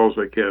themselves,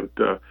 they can't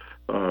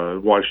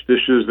wash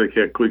dishes, they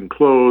can't clean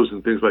clothes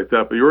and things like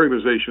that. But your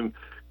organization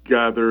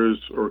gathers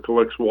or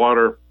collects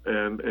water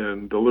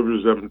and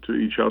delivers them to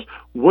each house.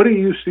 What do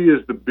you see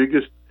as the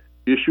biggest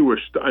issue?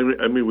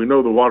 I mean, we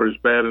know the water is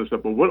bad and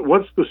stuff, but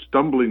what's the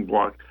stumbling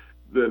block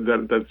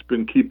that's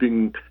been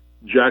keeping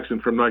Jackson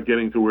from not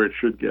getting to where it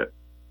should get?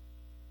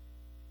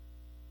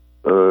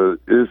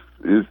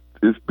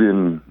 It's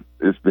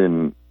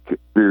been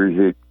very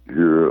hectic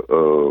here.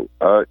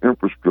 Our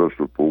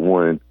infrastructure, for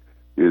one,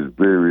 is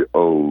very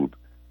old,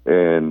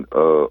 and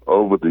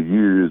over the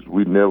years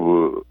we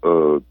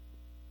never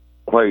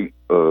quite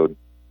do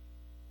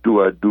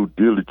our due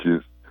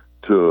diligence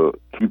to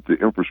keep the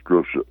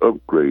infrastructure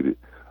upgraded.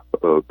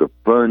 The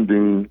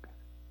funding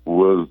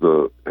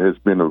has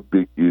been a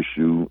big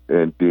issue,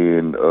 and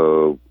then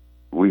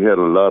we had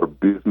a lot of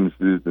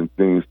businesses and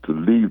things to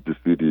leave the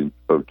city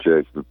of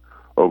Jackson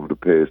over the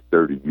past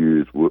 30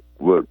 years,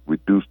 what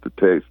reduced the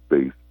tax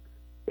base.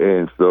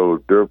 And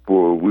so,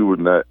 therefore, we were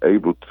not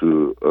able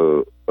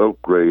to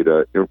upgrade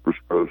our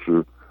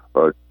infrastructure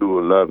or do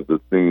a lot of the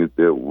things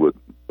that were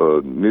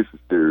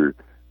necessary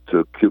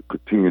to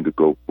continue to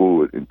go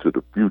forward into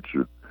the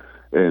future.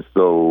 And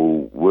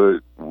so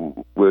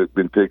what's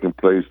been taking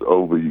place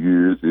over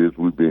years is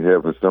we've been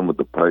having some of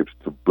the pipes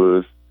to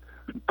bust,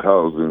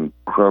 causing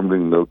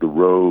crumbling of the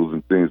roads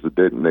and things of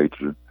that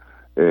nature.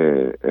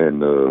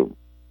 And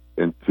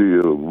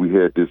until we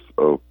had this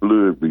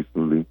flood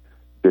recently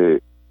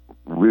that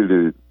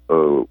really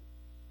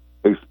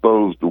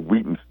exposed the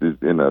weaknesses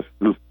in our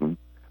system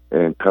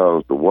and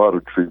caused the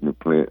water treatment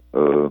plant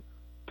to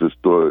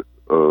start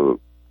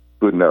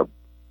putting out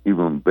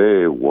even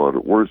bad water,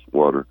 worse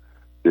water.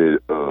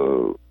 It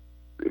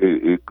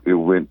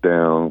went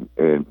down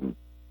and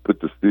put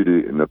the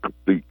city in a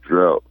complete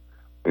drought,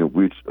 in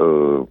which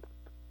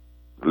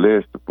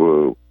lasted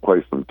for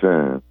quite some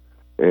time.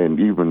 And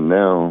even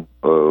now,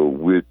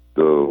 with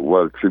the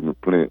water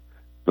treatment plant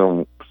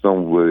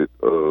somewhat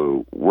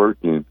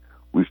working,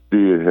 we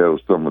still have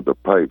some of the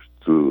pipes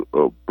to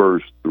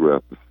burst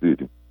throughout the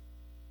city.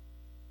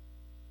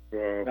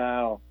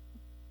 Wow.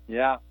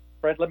 Yeah.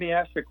 Fred, let me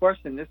ask you a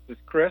question. This is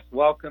Chris.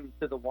 Welcome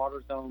to the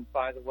Water Zone,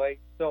 by the way.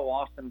 So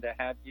awesome to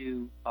have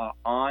you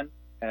on.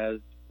 As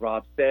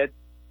Rob said,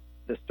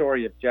 the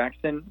story of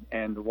Jackson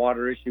and the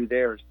water issue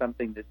there is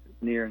something that's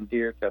near and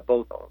dear to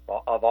both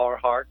of our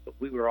hearts.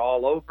 We were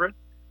all over it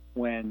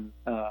when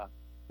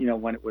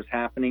it was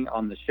happening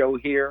on the show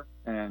here.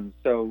 And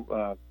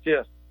so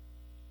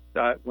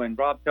when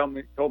Rob told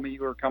me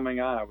you were coming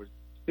on, I was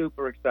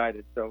super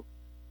excited. So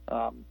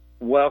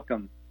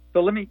welcome.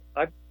 So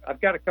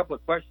I've got a couple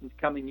of questions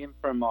coming in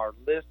from our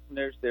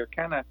listeners. They're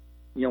kind of,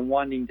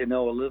 wanting to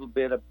know a little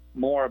bit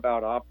more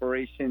about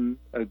Operation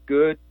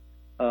Good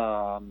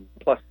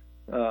plus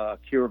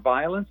Cure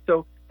Violence.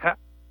 So a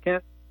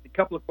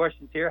couple of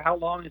questions here. How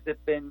long has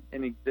it been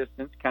in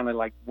existence? Kind of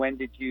like when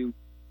did you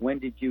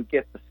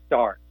get the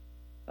start?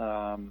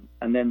 And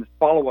then the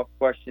follow-up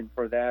question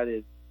for that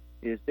is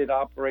it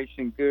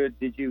Operation Good?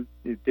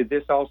 Did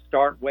this all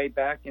start way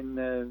back in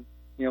the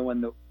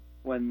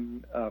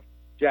when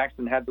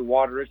Jackson had the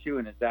water issue,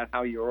 and is that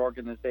how your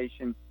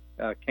organization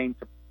came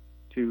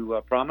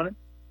to prominence?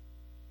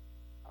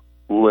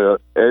 Well,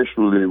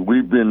 actually,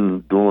 we've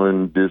been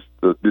doing this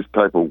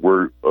type of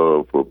work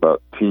for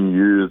about 10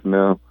 years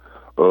now.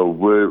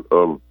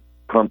 What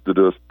prompted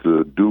us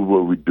to do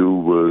what we do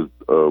was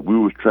we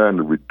was trying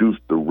to reduce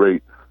the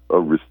rate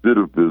of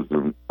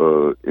recidivism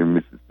in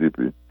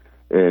Mississippi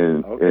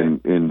and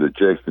in the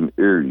Jackson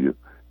area.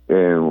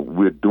 And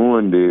with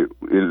doing that,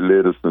 it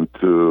led us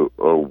into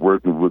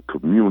working with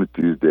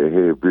communities that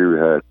had very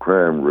high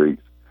crime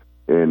rates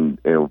and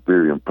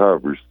very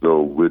impoverished.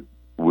 So with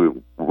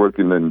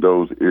working in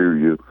those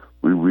areas,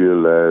 we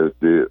realized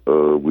that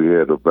we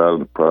had a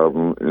violent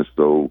problem, and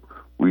so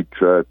we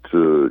tried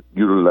to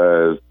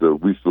utilize the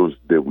resources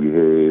that we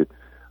had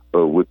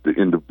with the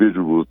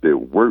individuals that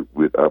worked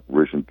with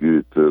Operation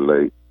Good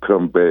to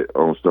combat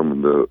on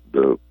some of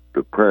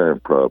the crime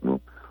problem.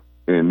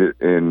 And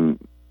in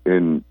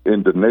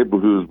the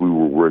neighborhoods we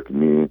were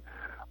working in,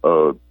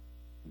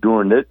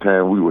 during that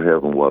time we were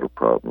having water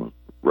problems,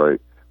 right?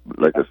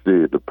 Like I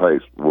said, the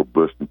pipes were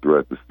busting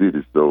throughout the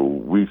city, so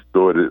we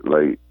started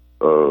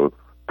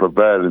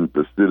providing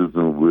the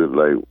citizens with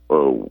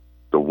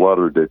the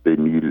water that they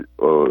needed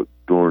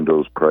during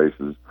those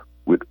crises,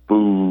 with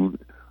food,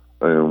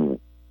 and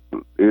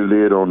it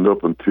led on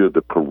up until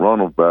the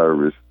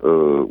coronavirus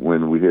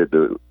when we had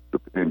the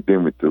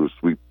pandemic to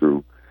sweep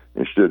through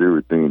and shut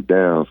everything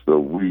down. So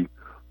we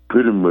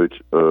pretty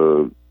much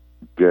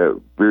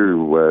got very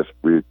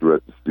widespread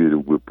throughout the city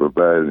with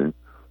providing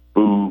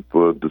food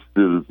for the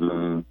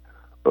citizens,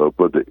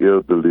 for the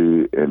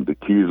elderly, and the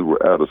kids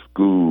were out of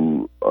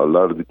school. A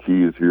lot of the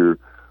kids here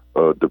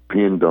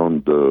depend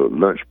on the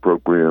lunch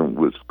program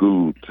with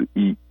school to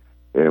eat,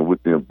 and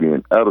with them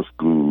being out of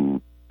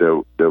school,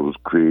 that was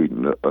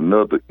creating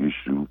another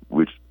issue,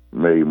 which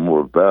made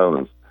more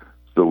violence.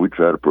 So we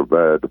try to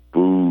provide the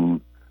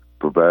food,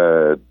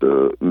 provide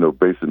the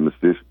basic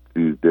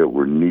necessities that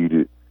were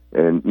needed,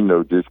 and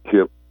just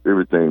kept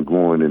everything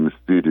going in the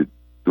city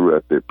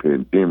throughout that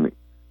pandemic.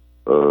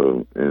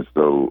 And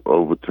so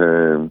over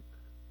time,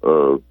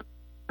 the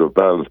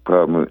violence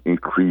problem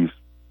increased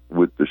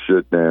with the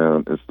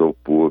shutdown and so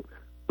forth.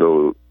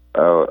 So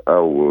our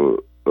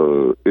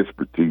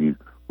expertise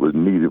was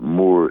needed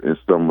more in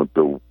some of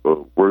the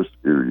worst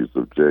areas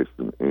of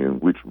Jackson, in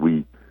which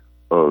we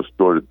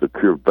started the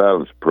Cure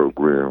Violence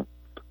program,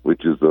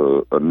 which is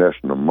a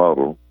national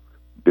model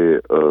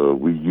that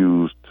we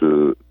use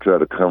to try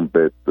to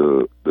combat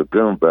the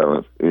gun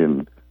violence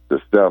in the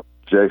South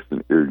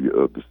Jackson area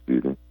of the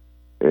city.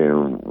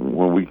 And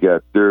when we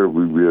got there,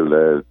 we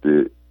realized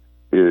that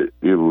it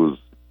was,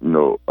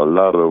 a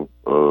lot of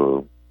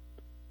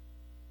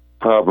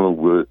problem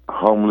with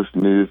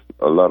homelessness,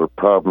 a lot of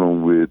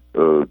problem with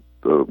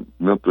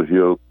mental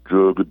health,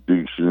 drug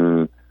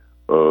addiction,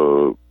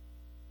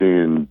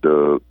 and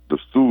the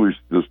sewage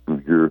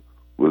system here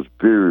was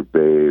very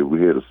bad.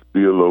 We had a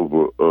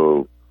spillover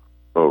of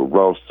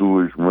raw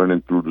sewage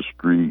running through the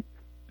street.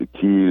 The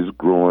kids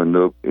growing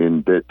up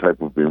in that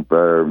type of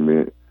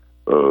environment,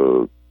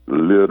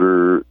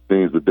 litter,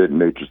 things of that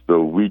nature.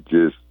 So we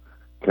just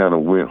kind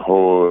of went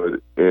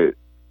hard at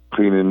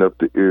cleaning up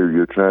the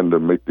area, trying to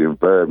make the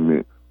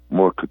environment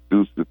more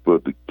conducive for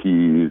the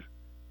kids,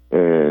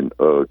 and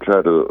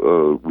try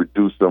to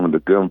reduce some of the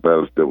gun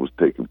violence that was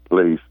taking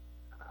place.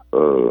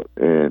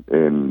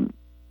 And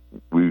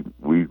we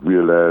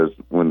realized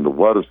when the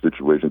water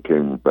situation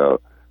came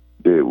about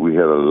that we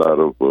had a lot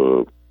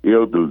of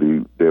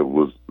elderly that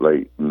was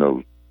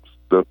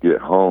stuck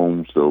at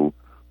home. So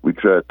we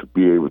tried to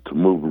be able to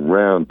move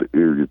around the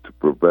area to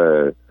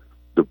provide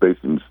the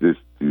basic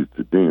necessities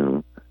to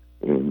them.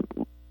 And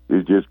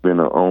it's just been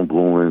an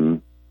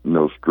ongoing,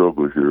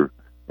 struggle here.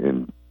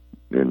 And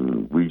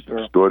we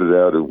started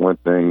out as one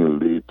thing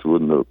and led to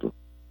another.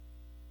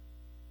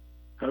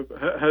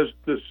 Has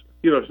this,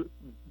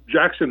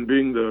 Jackson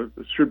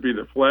should be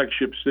the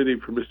flagship city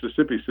for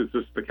Mississippi since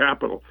it's the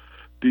capital.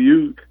 Do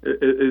you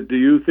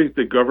think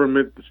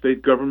the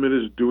state government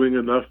is doing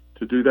enough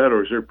to do that,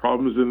 or is there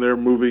problems in there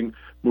moving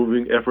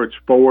efforts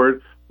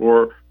forward,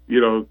 or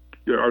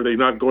are they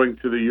not going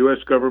to the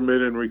U.S.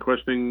 government and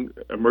requesting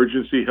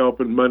emergency help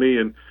and money,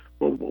 and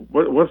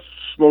what's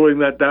slowing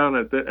that down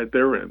at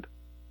their end?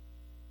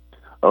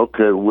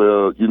 Okay,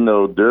 well,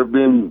 there have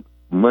been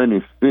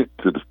money sent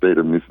to the state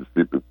of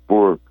Mississippi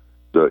for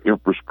the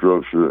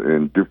infrastructure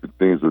and different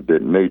things of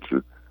that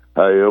nature.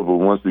 However,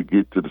 once we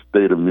get to the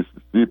state of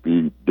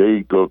Mississippi,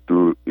 they go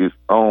through its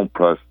own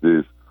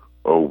process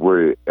of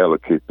where it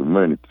allocates the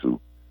money to.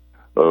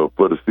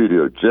 For the city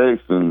of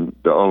Jackson,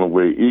 the only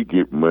way it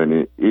get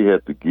money, it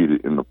has to get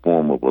it in the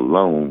form of a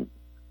loan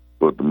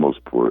for the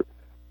most part.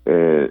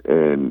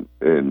 And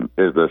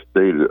as I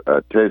stated,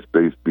 our tax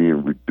base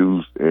being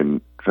reduced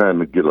and trying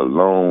to get a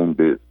loan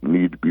that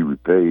need to be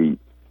repaid,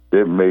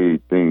 that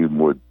made things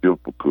more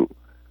difficult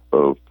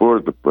for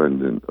the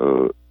funding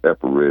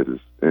apparatus.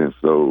 And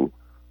so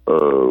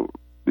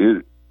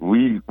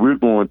we're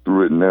going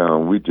through it now.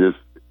 We just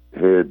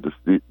had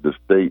the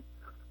state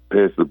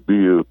pass a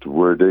bill to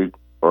where they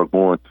are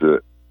going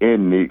to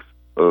annex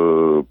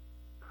the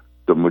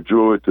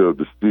majority of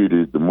the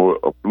city, the more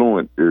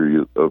affluent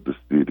areas of the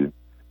city,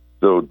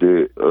 so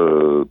that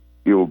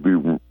it will be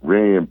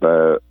ran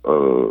by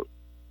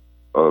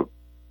a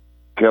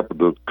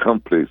capital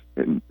complex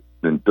and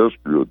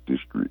industrial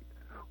district,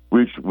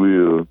 which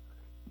will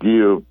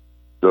give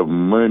the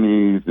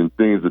monies and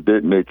things of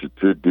that nature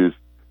to this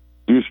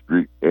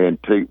district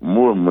and take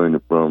more money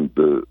from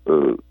the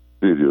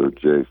city of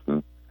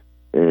Jackson.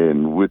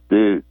 And with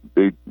that,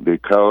 they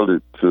call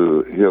it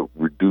to help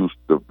reduce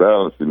the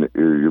violence in the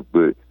area,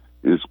 but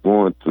it's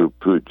going to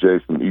put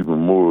Jackson even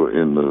more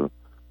in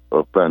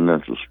a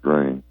financial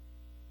strain.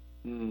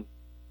 Mm.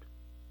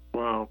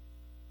 Wow.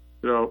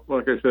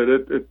 Like I said,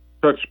 it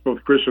touched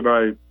both Chris and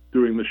I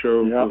doing the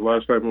show the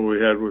last time when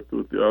we had with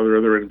the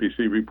other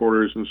NBC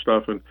reporters and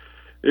stuff, and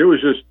it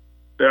was just,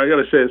 I got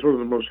to say, it's one of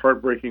the most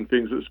heartbreaking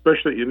things,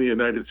 especially in the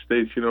United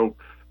States.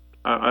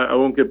 I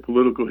won't get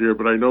political here,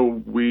 but I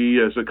know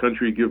we as a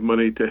country give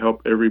money to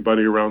help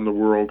everybody around the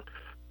world,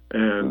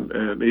 and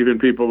even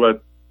people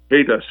that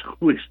hate us,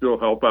 we still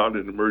help out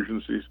in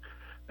emergencies.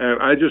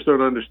 And I just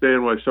don't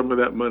understand why some of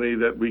that money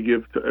that we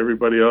give to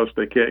everybody else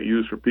they can't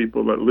use for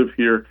people that live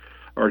here,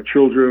 our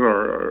children,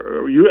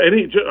 or you.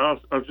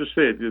 I'll just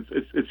say it.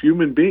 It's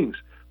human beings.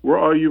 We're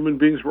all human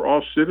beings. We're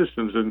all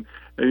citizens, and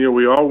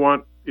we all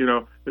want.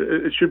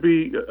 It should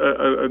be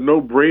a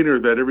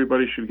no-brainer that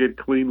everybody should get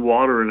clean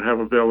water and have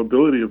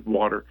availability of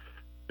water.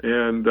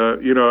 And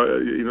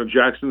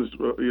Jackson's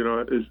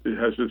it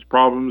has its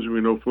problems.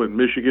 We know Flint,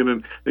 Michigan,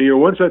 and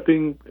once that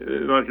thing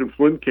like in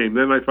Flint came,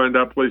 then I find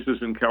out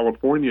places in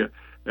California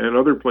and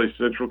other places,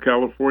 Central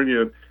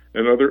California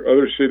and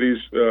other cities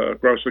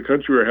across the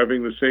country are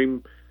having the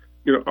same,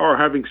 are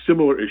having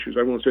similar issues.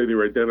 I won't say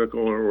they're identical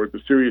or the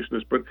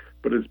seriousness, but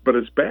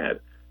it's bad.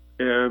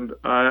 And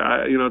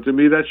I to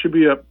me, that should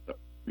be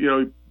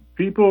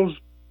people's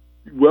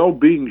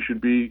well-being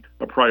should be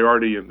a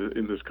priority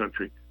in this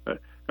country.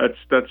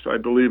 That's I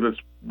believe it's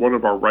one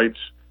of our rights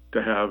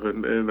to have,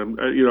 and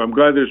I'm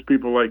glad there's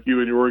people like you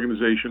and your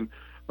organization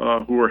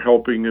who are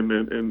helping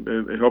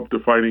and help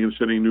defining and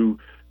setting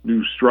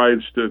new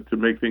strides to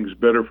make things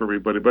better for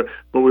everybody. But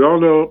we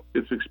all know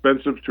it's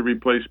expensive to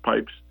replace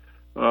pipes.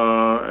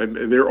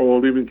 And they're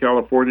old. Even in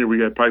California, we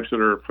got pipes that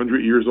are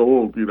 100 years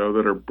old,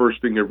 that are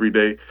bursting every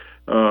day.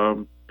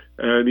 And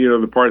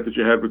the part that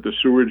you had with the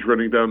sewage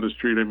running down the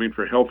street,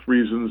 for health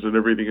reasons and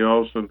everything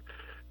else. And,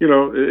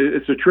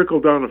 it's a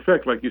trickle-down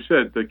effect. Like you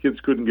said, the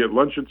kids couldn't get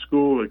lunch at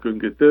school. They couldn't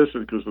get this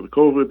because of the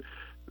COVID.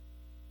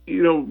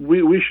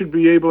 We should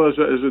be able, as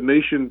a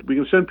nation, we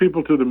can send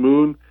people to the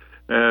moon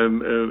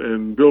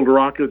and build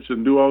rockets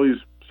and do all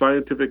these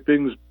scientific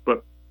things,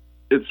 but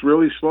it's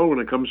really slow when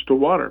it comes to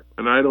water,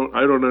 and I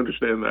don't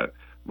understand that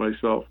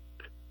myself.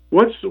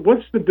 What's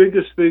the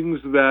biggest things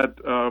that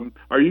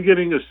are you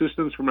getting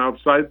assistance from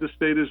outside the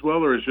state as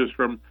well, or is it just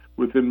from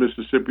within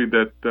Mississippi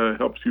that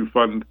helps you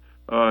fund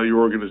your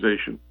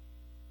organization?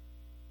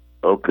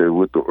 Okay,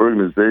 with the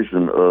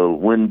organization,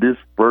 when this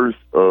first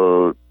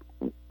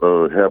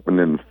happened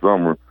in the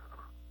summer,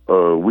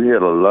 we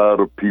had a lot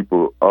of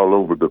people all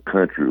over the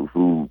country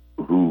who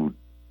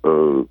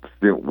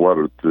sent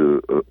water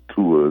to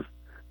us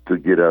to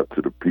get out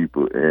to the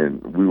people,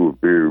 and we were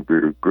very,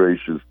 very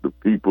gracious. The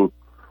people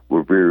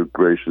were very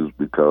gracious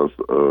because,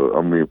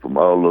 from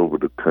all over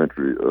the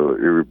country,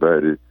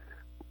 everybody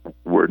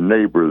were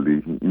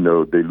neighborly.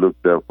 They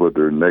looked out for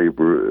their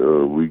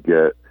neighbor. We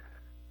got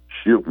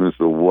shipments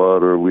of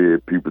water. We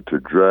had people to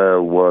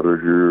drive water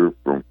here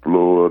from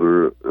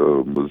Florida,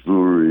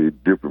 Missouri,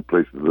 different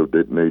places of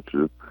that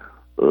nature.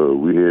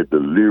 We had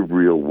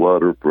delivery of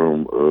water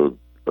from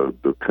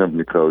the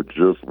company called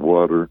Just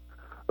Water.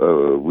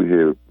 We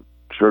had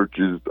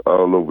churches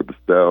all over the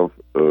South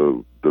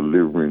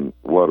delivering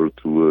water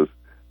to us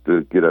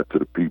to get out to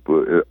the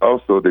people. And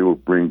also, they were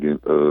bringing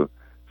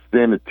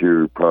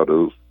sanitary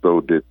products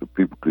so that the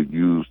people could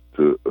use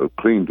to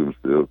clean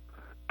themselves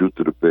due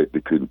to the fact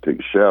they couldn't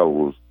take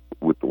showers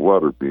with the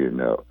water being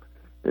out.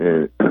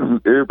 And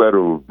everybody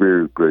was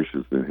very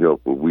gracious and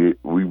helpful. We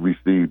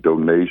received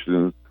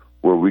donations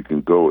where we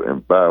can go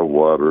and buy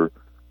water.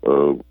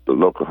 The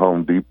local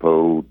Home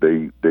Depot,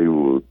 they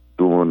were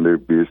doing their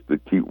best to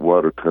keep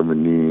water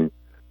coming in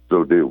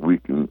so that we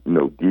can,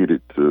 get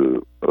it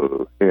to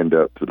hand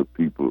out to the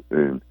people.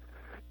 And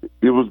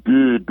it was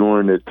good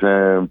during that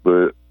time,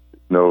 but,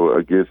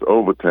 I guess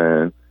over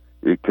time,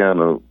 it kind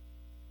of,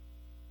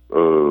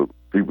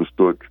 people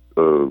start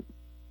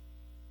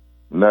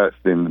not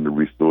sending the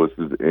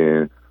resources.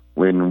 And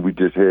when we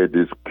just had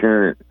this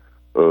current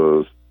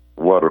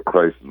water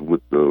crisis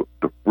with the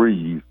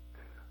freeze,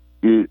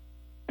 it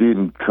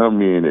didn't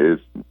come in as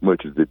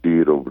much as it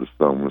did over the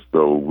summer.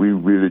 So we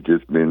really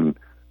just been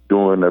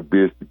doing our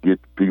best to get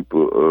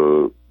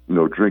people,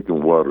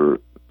 drinking water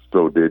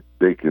so that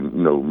they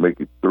can, make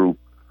it through.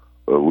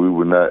 We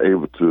were not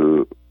able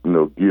to,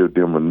 give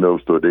them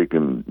enough so they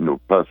can,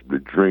 possibly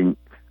drink,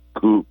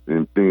 cook,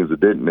 and things of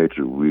that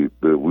nature.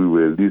 But we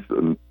were at least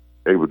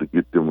able to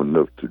get them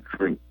enough to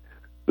drink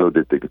so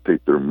that they could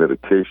take their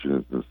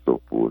medications and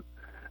so forth.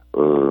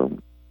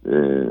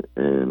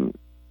 And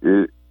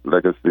it,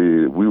 like I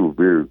said, we were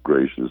very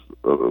gracious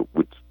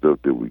with the stuff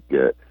that we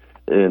got.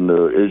 And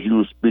as you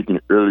were speaking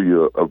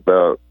earlier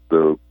about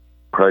the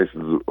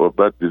crisis,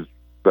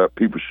 about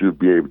people should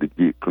be able to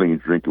get clean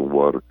drinking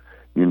water,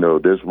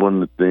 that's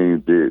one of the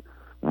things that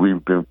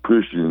we've been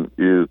pushing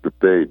is the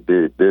fact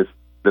that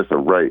that's a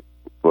right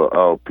for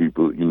all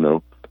people.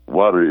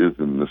 Water is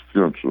an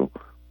essential.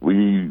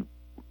 We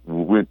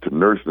went to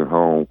nursing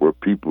home where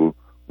people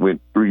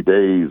went 3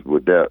 days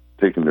without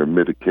taking their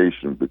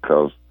medication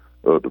because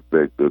of the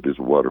fact of this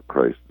water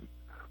crisis.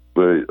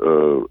 But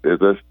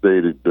as I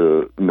stated,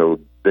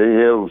 they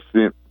have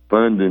sent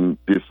funding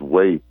this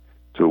way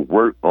to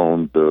work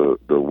on the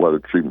water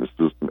treatment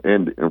system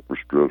and the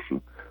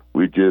infrastructure.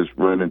 We just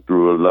running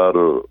through a lot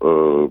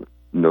of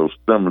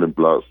stumbling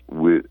blocks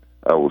with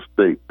our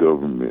state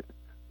government,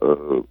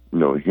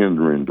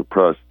 hindering the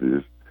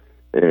process,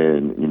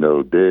 and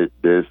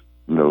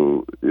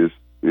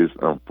it's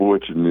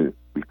unfortunate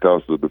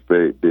because of the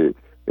fact that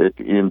at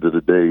the end of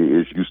the day,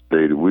 as you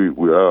stated,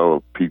 we're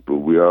all people,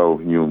 we're all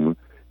human,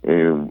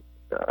 and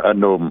I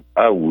know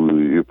I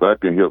would, if I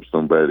can help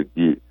somebody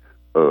get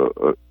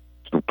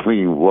some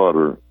clean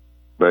water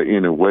by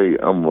any way,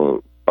 I'm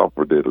going to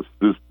offer that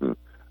assistance.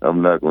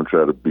 I'm not going to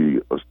try to be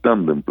a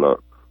stumbling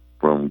block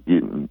from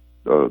getting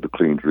the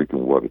clean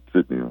drinking water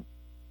to them.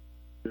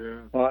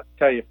 Yeah. Well, I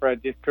tell you,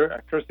 Fred, just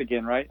Chris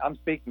again, right? I'm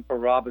speaking for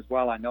Rob as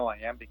well. I know I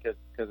am because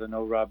I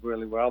know Rob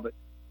really well, but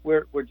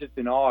we're just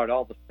in awe at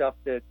all the stuff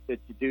that you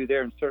do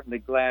there, and certainly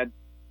glad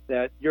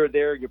that you're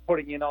there. You're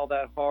putting in all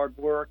that hard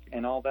work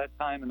and all that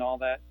time and all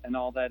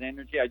that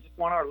energy. I just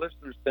want our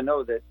listeners to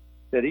know that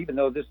even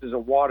though this is a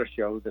water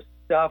show, the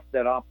stuff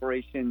that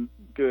Operation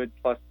Good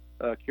plus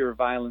Cure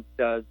Violence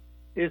does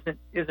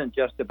isn't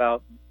just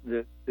about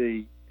the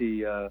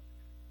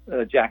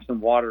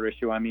Jackson water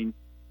issue. I mean,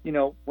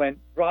 when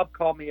Rob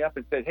called me up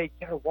and said, "Hey, you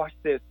gotta watch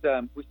this,"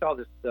 we saw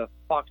this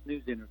Fox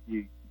News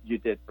interview you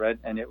did, Fred,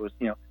 and it was,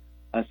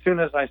 as soon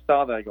as I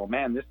saw that, I go,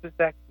 "Man, this is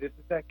that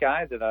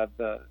guy that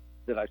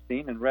I've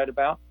seen and read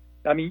about."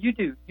 I mean, you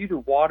do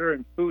water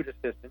and food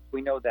assistance,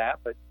 we know that,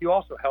 but you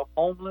also help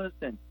homeless,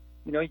 and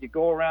you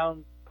go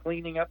around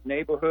cleaning up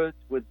neighborhoods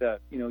with the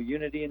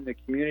unity in the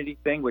community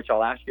thing, which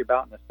I'll ask you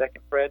about in a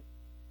second, Fred.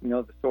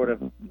 The sort of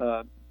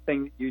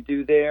thing that you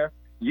do there,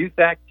 youth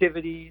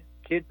activities,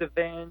 kids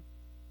events.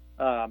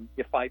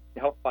 You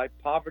help fight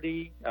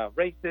poverty,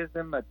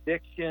 racism,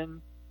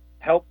 addiction,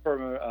 help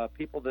for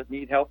people that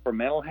need help for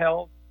mental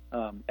health,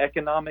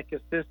 economic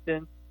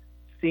assistance,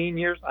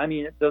 seniors. I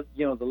mean, the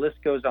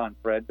list goes on,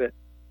 Fred. But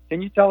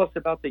can you tell us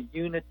about the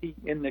unity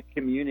in the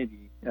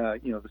community?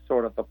 The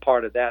sort of a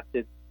part of that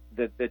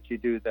you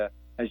do,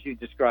 as you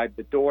described,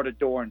 the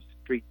door-to-door and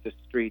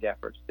street-to-street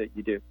efforts that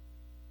you do.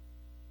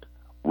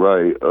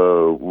 Right.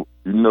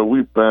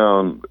 We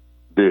found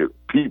that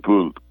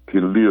people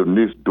can live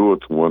next door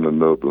to one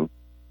another.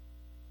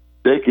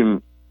 They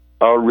can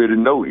already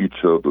know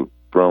each other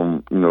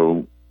from,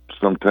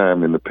 some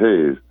time in the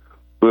past.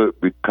 But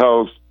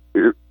because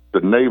the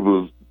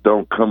neighbors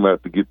don't come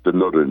out to get to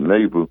know their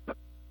neighbor,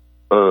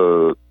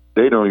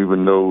 they don't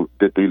even know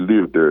that they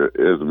live there.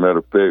 As a matter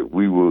of fact,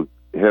 we were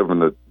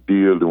having a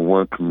deal in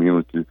one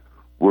community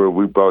where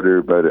we brought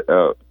everybody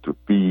out to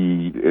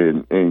feed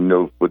and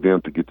for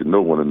them to get to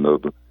know one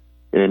another.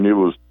 And it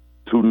was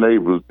two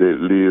neighbors that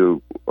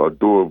live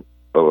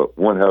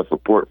one house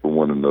apart from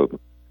one another.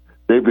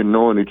 They've been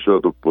knowing each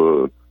other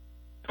for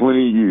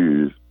 20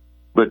 years,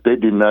 but they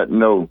did not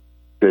know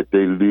that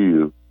they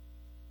live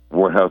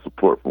one house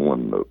apart from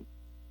one another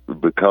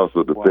because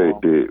of the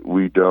fact that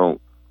we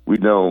don't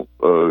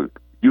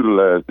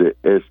utilize that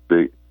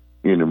aspect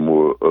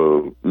anymore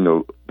of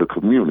the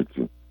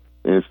community.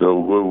 And so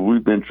what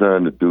we've been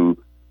trying to do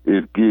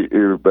is get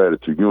everybody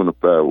to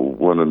unify with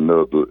one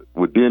another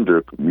within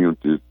their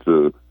communities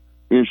to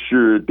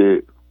ensure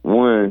that,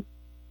 one,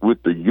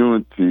 with the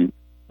unity,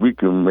 we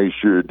can make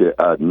sure that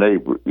our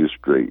neighbor is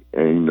straight.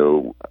 And,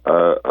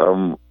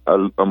 I'm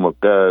a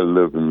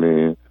God-loving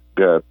man,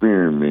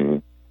 God-fearing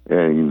man,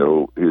 and,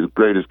 his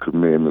greatest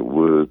commandment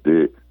was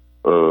that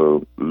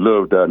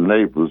love thy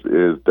neighbors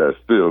as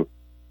thyself.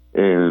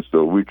 And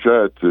so we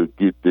tried to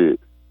get that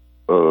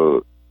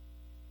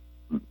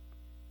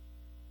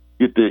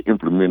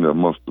implemented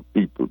amongst the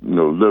people,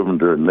 loving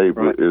their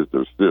neighbor as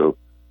themselves.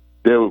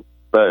 That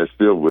by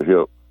itself will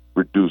help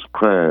reduce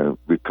crime,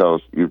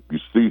 because if you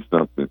see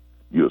something,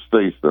 you'll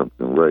say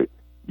something, right?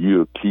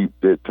 You'll keep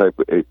that type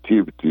of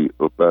activity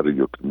up out of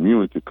your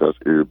community because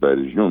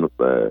everybody's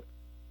unified.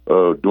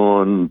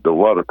 During the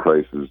water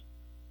crisis,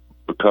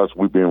 because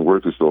we've been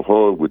working so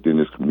hard within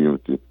this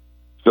community,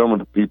 some of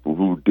the people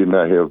who did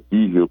not have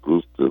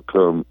vehicles to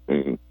come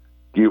and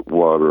get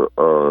water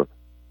or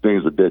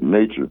things of that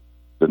nature,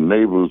 the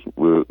neighbors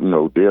will,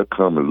 they'll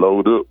come and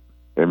load up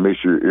and make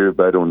sure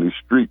everybody on the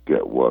street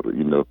got water,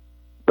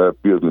 by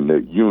building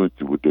that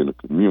unity within the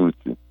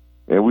community.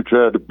 And we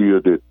try to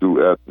build that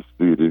throughout the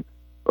city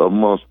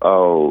amongst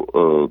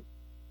all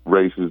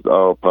races,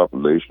 all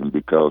population,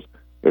 because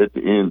at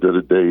the end of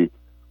the day,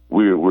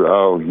 we're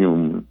all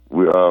human.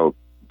 We're all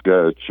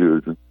God's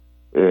children.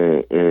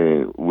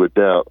 And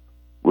without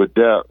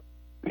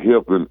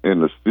helping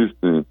and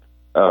assisting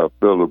our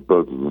fellow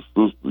brothers and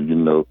sisters,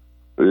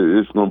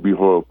 it's going to be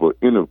hard for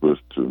any of us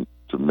to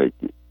make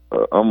it.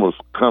 I'm a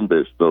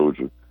combat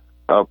soldier.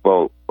 I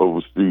fought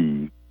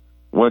overseas.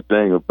 One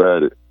thing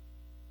about it,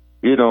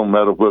 it don't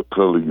matter what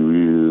color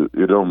you is.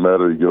 It don't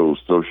matter your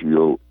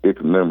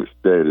socio-economic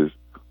status.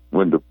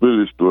 When the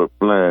bullets start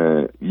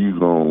flying, you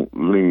going to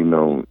lean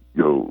on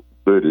your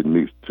buddy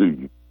next to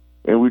you.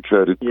 And we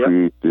try to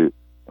create that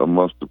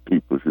amongst the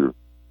people here.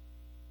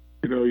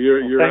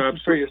 You're thank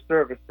you for your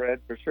service, Fred,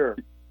 for sure.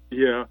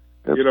 Yeah.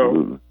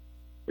 Absolutely.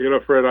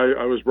 Fred,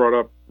 I was brought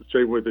up the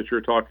same way that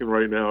you're talking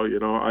right now.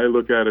 I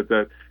look at it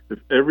that if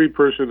every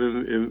person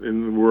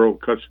in the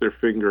world cuts their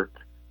finger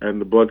and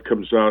the blood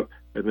comes out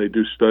and they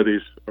do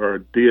studies or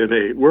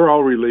DNA, we're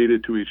all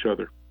related to each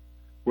other,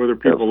 whether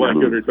people like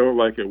it or don't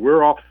like it.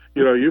 We're all,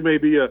 you may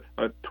be a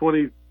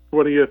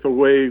 20th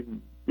away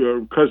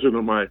cousin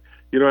of mine.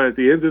 At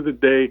the end of the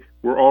day,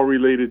 we're all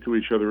related to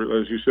each other,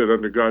 as you said,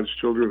 under God's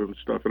children and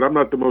stuff. And I'm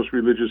not the most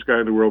religious guy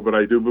in the world, but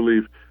I do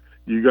believe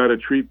you got to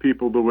treat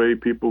people the way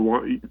people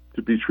want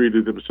to be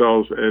treated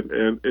themselves,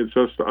 and it's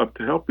just up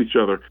to help each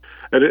other.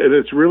 And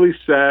it's really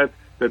sad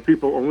that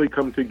people only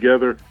come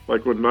together,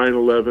 like when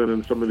 9/11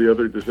 and some of the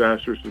other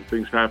disasters and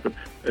things happen,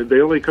 and they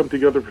only come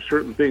together for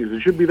certain things. It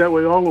should be that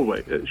way all the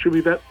way. It should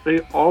be that way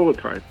all the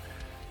time.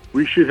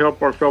 We should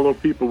help our fellow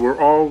people.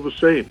 We're all the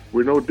same.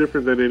 We're no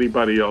different than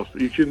anybody else.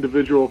 Each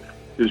individual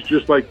is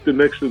just like the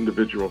next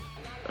individual.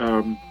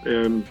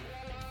 And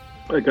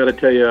I got to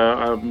tell you,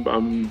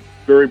 I'm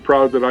very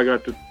proud that I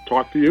got to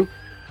talk to you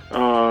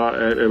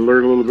and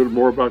learn a little bit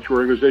more about your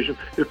organization.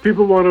 If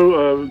people want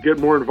to get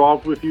more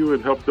involved with you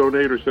and help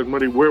donate or send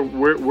money,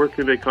 where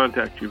can they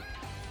contact you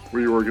or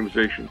your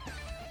organization?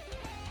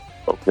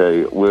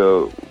 Okay,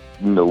 well,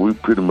 we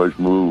pretty much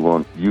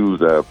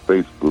use our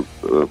Facebook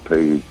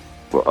page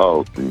for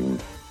all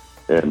things.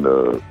 And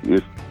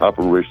it's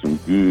Operation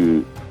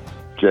Good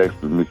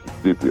Jackson,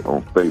 Mississippi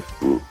on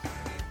Facebook.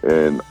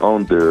 And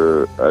on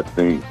there, I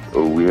think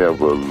we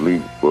have a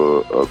link for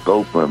a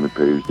GoFundMe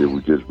page that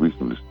we just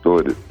recently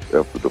started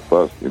after the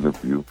Fox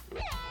interview.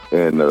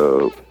 And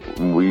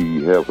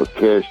we have a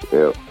Cash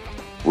App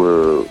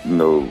where,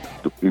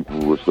 the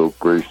people were so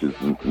gracious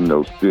and,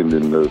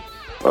 sending us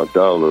 $1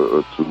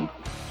 or $2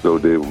 so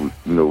that,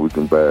 we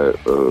can buy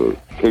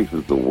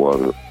cases of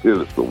water,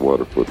 pellets of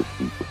water for the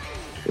people.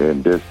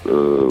 And that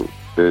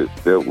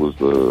was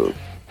 $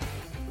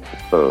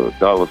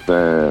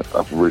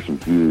 Operation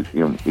Good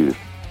MS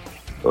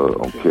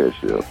on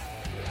Cash App.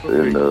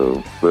 And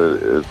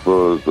but as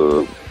far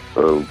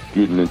as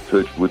getting in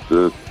touch with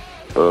the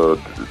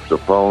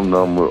phone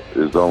number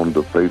is on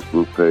the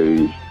Facebook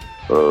page.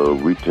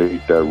 We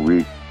take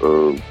direct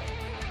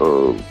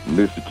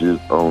messages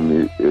on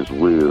it as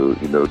well.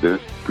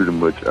 That's pretty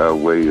much our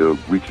way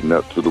of reaching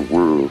out to the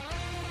world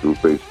through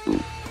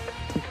Facebook.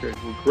 Okay,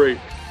 well, great.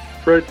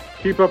 Fred,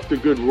 keep up the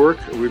good work.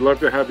 We'd love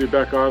to have you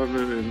back on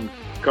in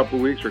a couple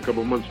of weeks or a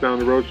couple of months down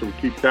the road so we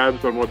keep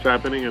tabs on what's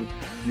happening and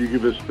you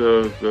give us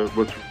the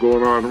what's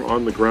going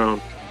on the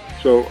ground.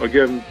 So,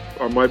 again,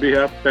 on my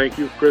behalf, thank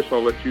you, Chris.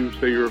 I'll let you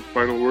say your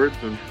final words.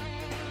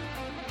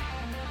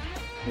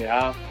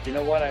 Yeah, you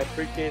know what? I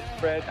appreciate it,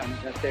 Fred. I'm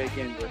going to say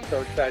again, we're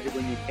so excited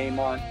when you came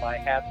on. My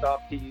hat's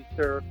off to you,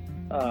 sir.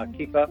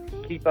 Keep up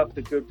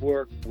the good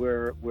work.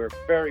 We're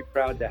very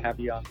proud to have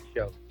you on the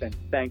show. And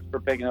thanks for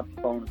picking up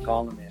the phone and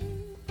calling in.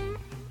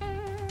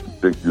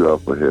 Thank you all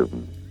for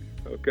having me.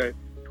 Okay.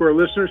 To our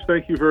listeners,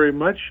 thank you very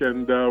much.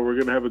 And we're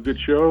going to have a good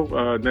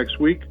show next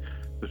week.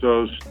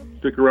 So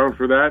stick around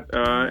for that.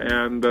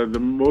 And the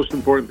most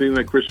important thing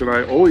that Chris and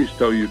I always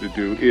tell you to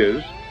do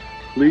is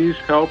please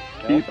help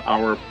keep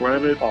our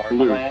planet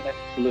blue.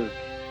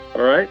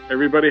 All right.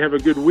 Everybody have a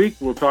good week.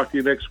 We'll talk to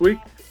you next week.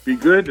 Be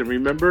good. And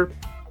remember,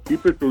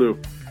 keep it blue.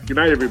 Good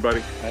night,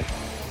 everybody.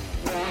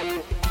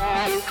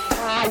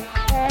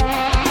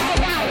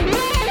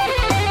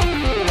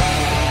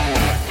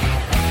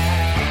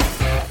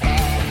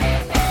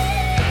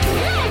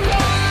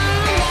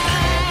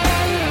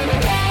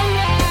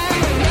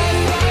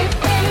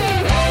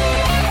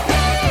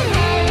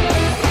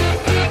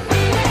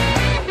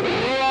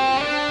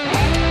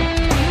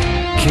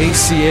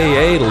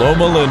 KCAA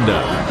Loma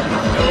Linda.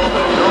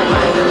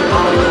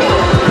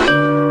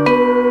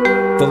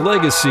 The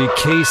Legacy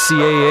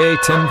KCAA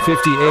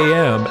 1050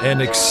 AM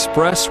and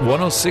Express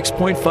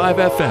 106.5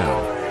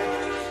 FM.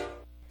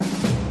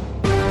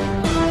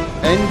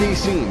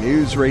 NBC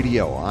News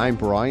Radio, I'm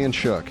Brian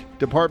Shook.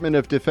 Department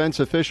of Defense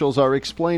officials are explaining